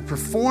we have to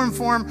perform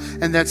for him,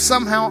 and that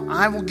somehow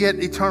I will get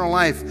eternal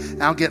life.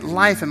 I'll get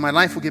life, and my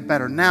life will get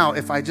better now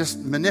if I just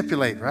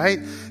manipulate, right?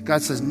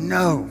 God says,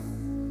 no.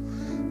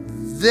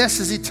 This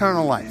is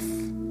eternal life.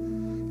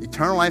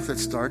 Eternal life that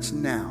starts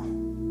now.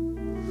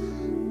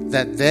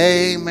 That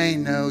they may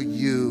know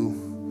you,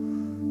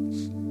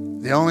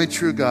 the only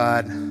true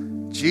God,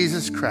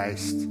 Jesus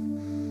Christ,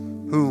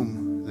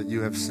 whom that you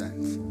have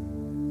sent.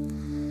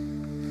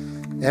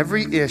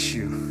 Every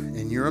issue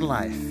in your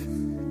life,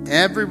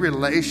 every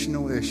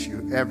relational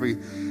issue,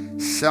 every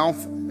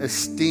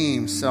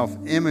self-esteem,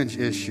 self-image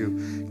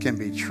issue can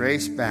be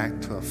traced back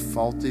to a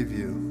faulty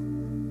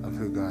view of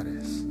who God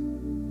is.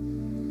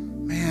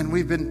 Man,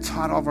 we've been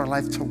taught all of our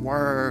life to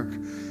work,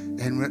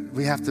 and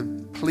we have to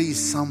please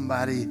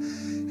somebody.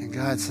 And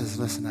God says,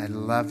 listen, I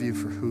love you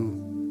for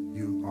who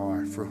you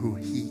are, for who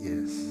he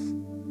is.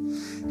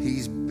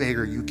 He's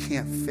bigger. You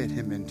can't fit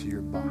him into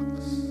your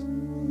box.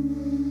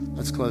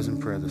 Let's close in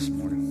prayer this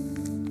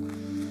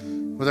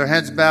morning. With our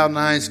heads bowed and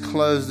eyes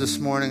closed this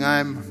morning,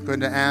 I'm going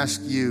to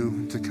ask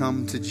you to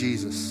come to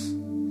Jesus.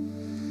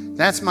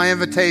 That's my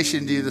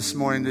invitation to you this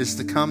morning, is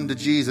to come to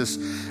Jesus.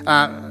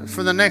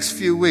 For the next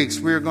few weeks,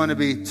 we're going to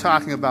be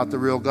talking about the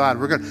real God.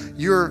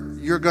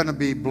 You're going to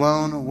be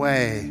blown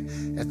away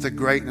at the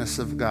greatness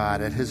of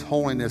God, at His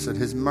holiness, at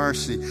His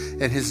mercy,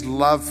 at His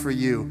love for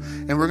you.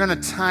 And we're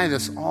going to tie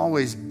this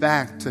always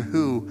back to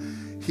who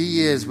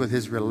He is with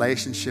His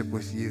relationship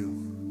with you.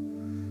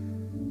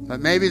 But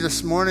maybe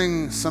this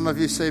morning, some of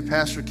you say,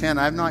 Pastor Ken,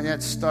 I've not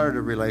yet started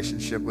a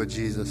relationship with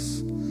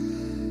Jesus.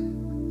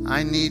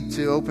 I need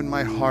to open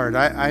my heart.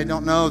 I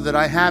don't know that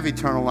I have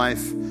eternal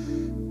life.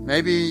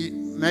 Maybe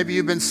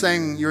you've been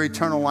saying your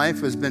eternal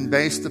life has been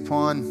based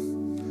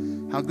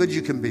upon how good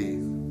you can be,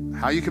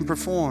 how you can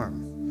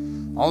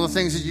perform, all the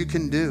things that you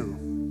can do.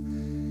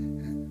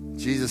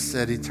 Jesus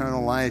said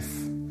eternal life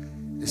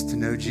is to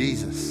know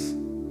Jesus.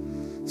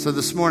 So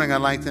this morning, I'd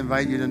like to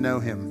invite you to know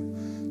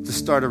Him, to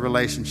start a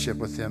relationship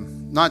with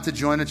Him, not to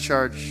join a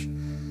church,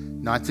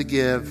 not to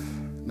give,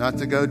 not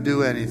to go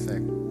do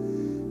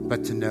anything,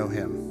 but to know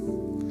Him.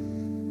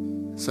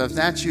 So if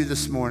that's you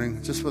this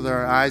morning, just with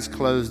our eyes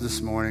closed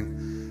this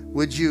morning,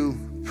 would you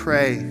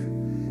pray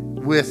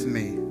with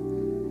me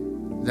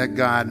that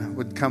God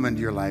would come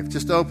into your life?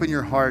 Just open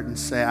your heart and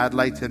say, I'd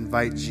like to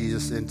invite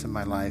Jesus into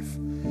my life.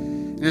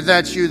 And if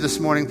that's you this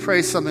morning,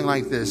 pray something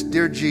like this.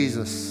 Dear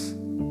Jesus,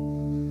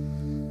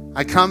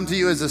 I come to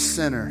you as a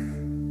sinner.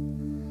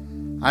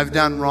 I've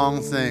done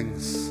wrong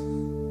things.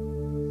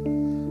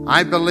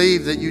 I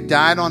believe that you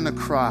died on the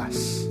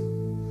cross.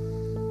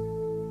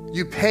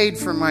 You paid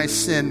for my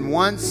sin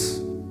once,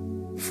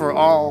 for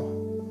all,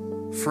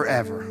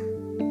 forever.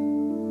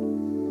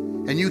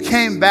 And you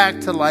came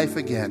back to life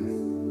again.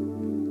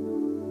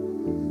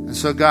 And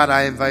so, God,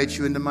 I invite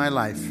you into my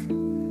life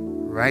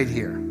right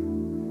here,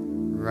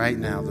 right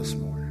now this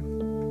morning.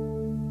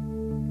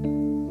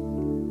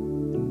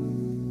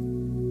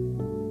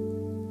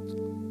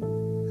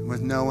 And with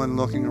no one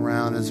looking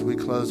around as we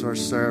close our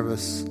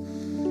service,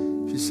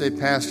 if you say,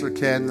 Pastor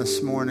Ken,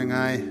 this morning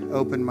I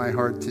opened my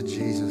heart to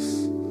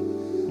Jesus.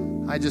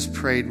 I just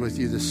prayed with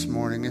you this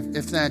morning.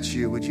 If that's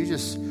you, would you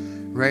just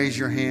raise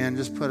your hand,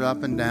 just put it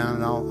up and down,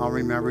 and I'll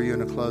remember you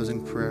in a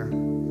closing prayer.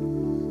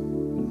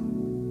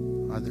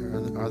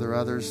 Are there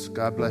others?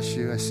 God bless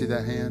you. I see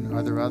that hand.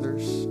 Are there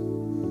others?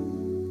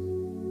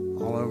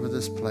 All over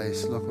this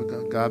place.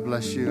 Look, God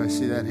bless you. I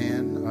see that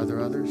hand. Are there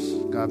others?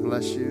 God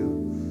bless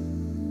you.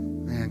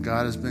 Man,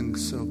 God has been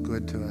so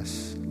good to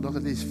us. Look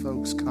at these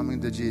folks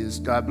coming to Jesus.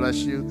 God bless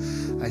you.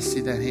 I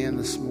see that hand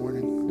this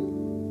morning.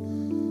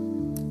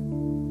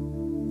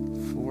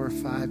 4 or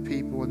 5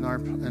 people in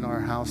our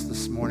house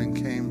this morning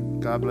came.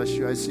 God bless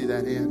you. I see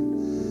that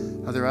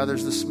hand. Are there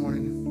others this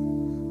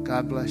morning?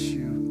 God bless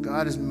you.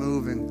 God is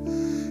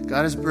moving.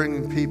 God is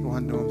bringing people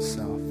unto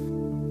Himself.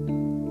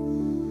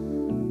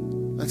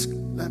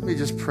 Let me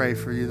just pray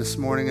for you this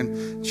morning.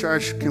 And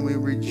church, can we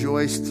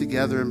rejoice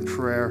together in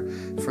prayer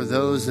for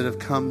those that have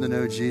come to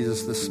know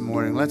Jesus this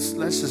morning? Let's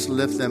just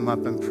lift them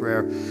up in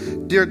prayer.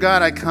 Dear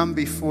God, I come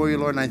before you,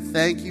 Lord, and I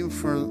thank you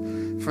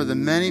for the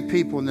many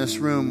people in this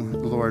room,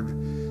 Lord,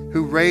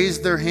 who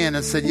raised their hand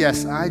and said,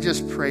 yes, I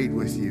just prayed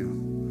with you.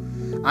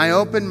 I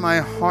opened my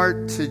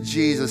heart to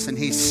Jesus, and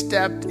He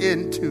stepped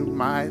into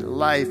my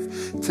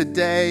life.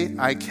 Today,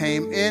 I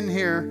came in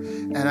here,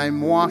 and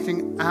I'm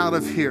walking out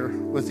of here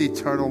with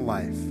eternal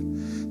life,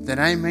 that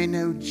I may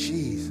know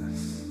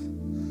Jesus.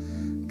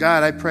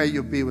 God, I pray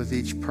you'll be with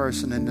each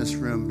person in this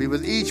room. Be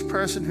with each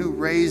person who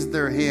raised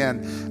their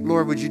hand.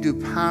 Lord, would you do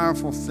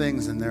powerful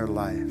things in their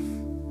life?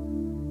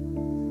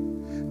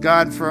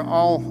 God, for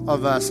all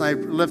of us, I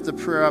lift a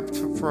prayer up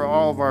for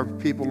all of our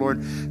people,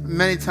 Lord.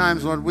 Many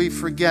times, Lord, we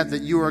forget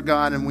that you are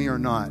God and we are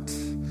not.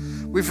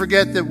 We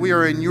forget that we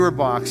are in your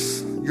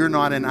box. You're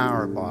not in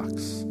our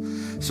box.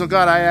 So,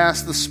 God, I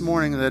ask this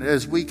morning that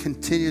as we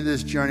continue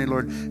this journey,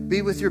 Lord,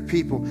 be with your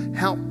people.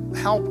 Help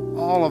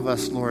all of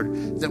us,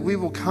 Lord, that we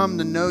will come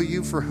to know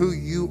you for who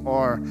you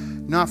are,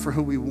 not for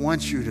who we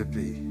want you to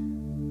be.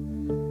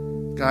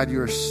 God, you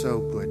are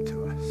so good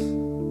to us.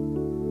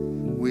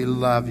 We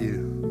love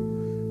you.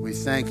 We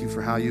thank you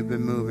for how you've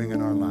been moving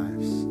in our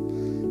lives.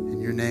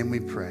 In your name we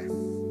pray.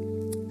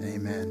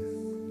 Amen.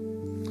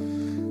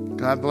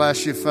 God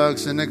bless you,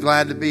 folks. Isn't it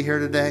glad to be here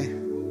today?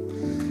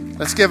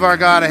 Let's give our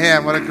God a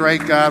hand. What a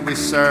great God we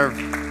serve.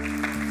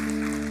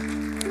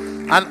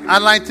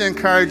 I'd like to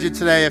encourage you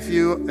today, if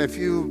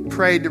you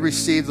prayed to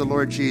receive the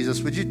Lord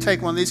Jesus, would you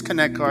take one of these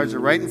Connect cards that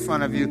are right in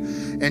front of you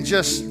and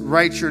just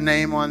write your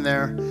name on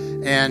there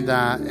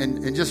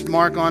and just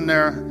mark on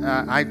there,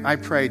 I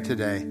prayed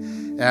today.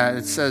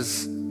 It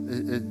says,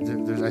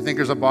 I think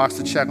there's a box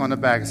to check on the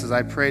back. It says,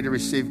 I pray to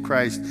receive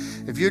Christ.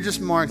 If you just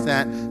mark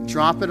that,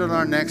 drop it at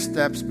our Next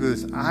Steps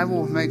booth. I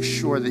will make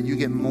sure that you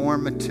get more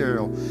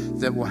material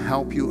that will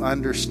help you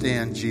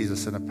understand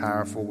Jesus in a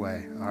powerful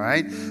way. All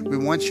right? We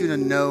want you to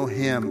know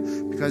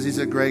Him because He's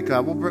a great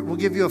God. We'll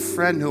give you a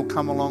friend who'll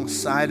come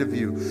alongside of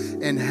you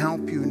and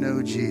help you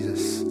know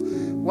Jesus.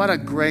 What a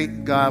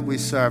great God we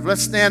serve.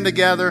 Let's stand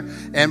together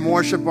and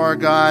worship our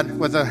God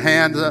with a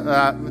hand,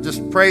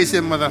 just praise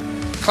him with a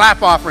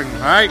clap offering.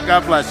 All right,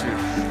 God bless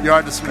you. You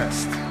are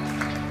dismissed.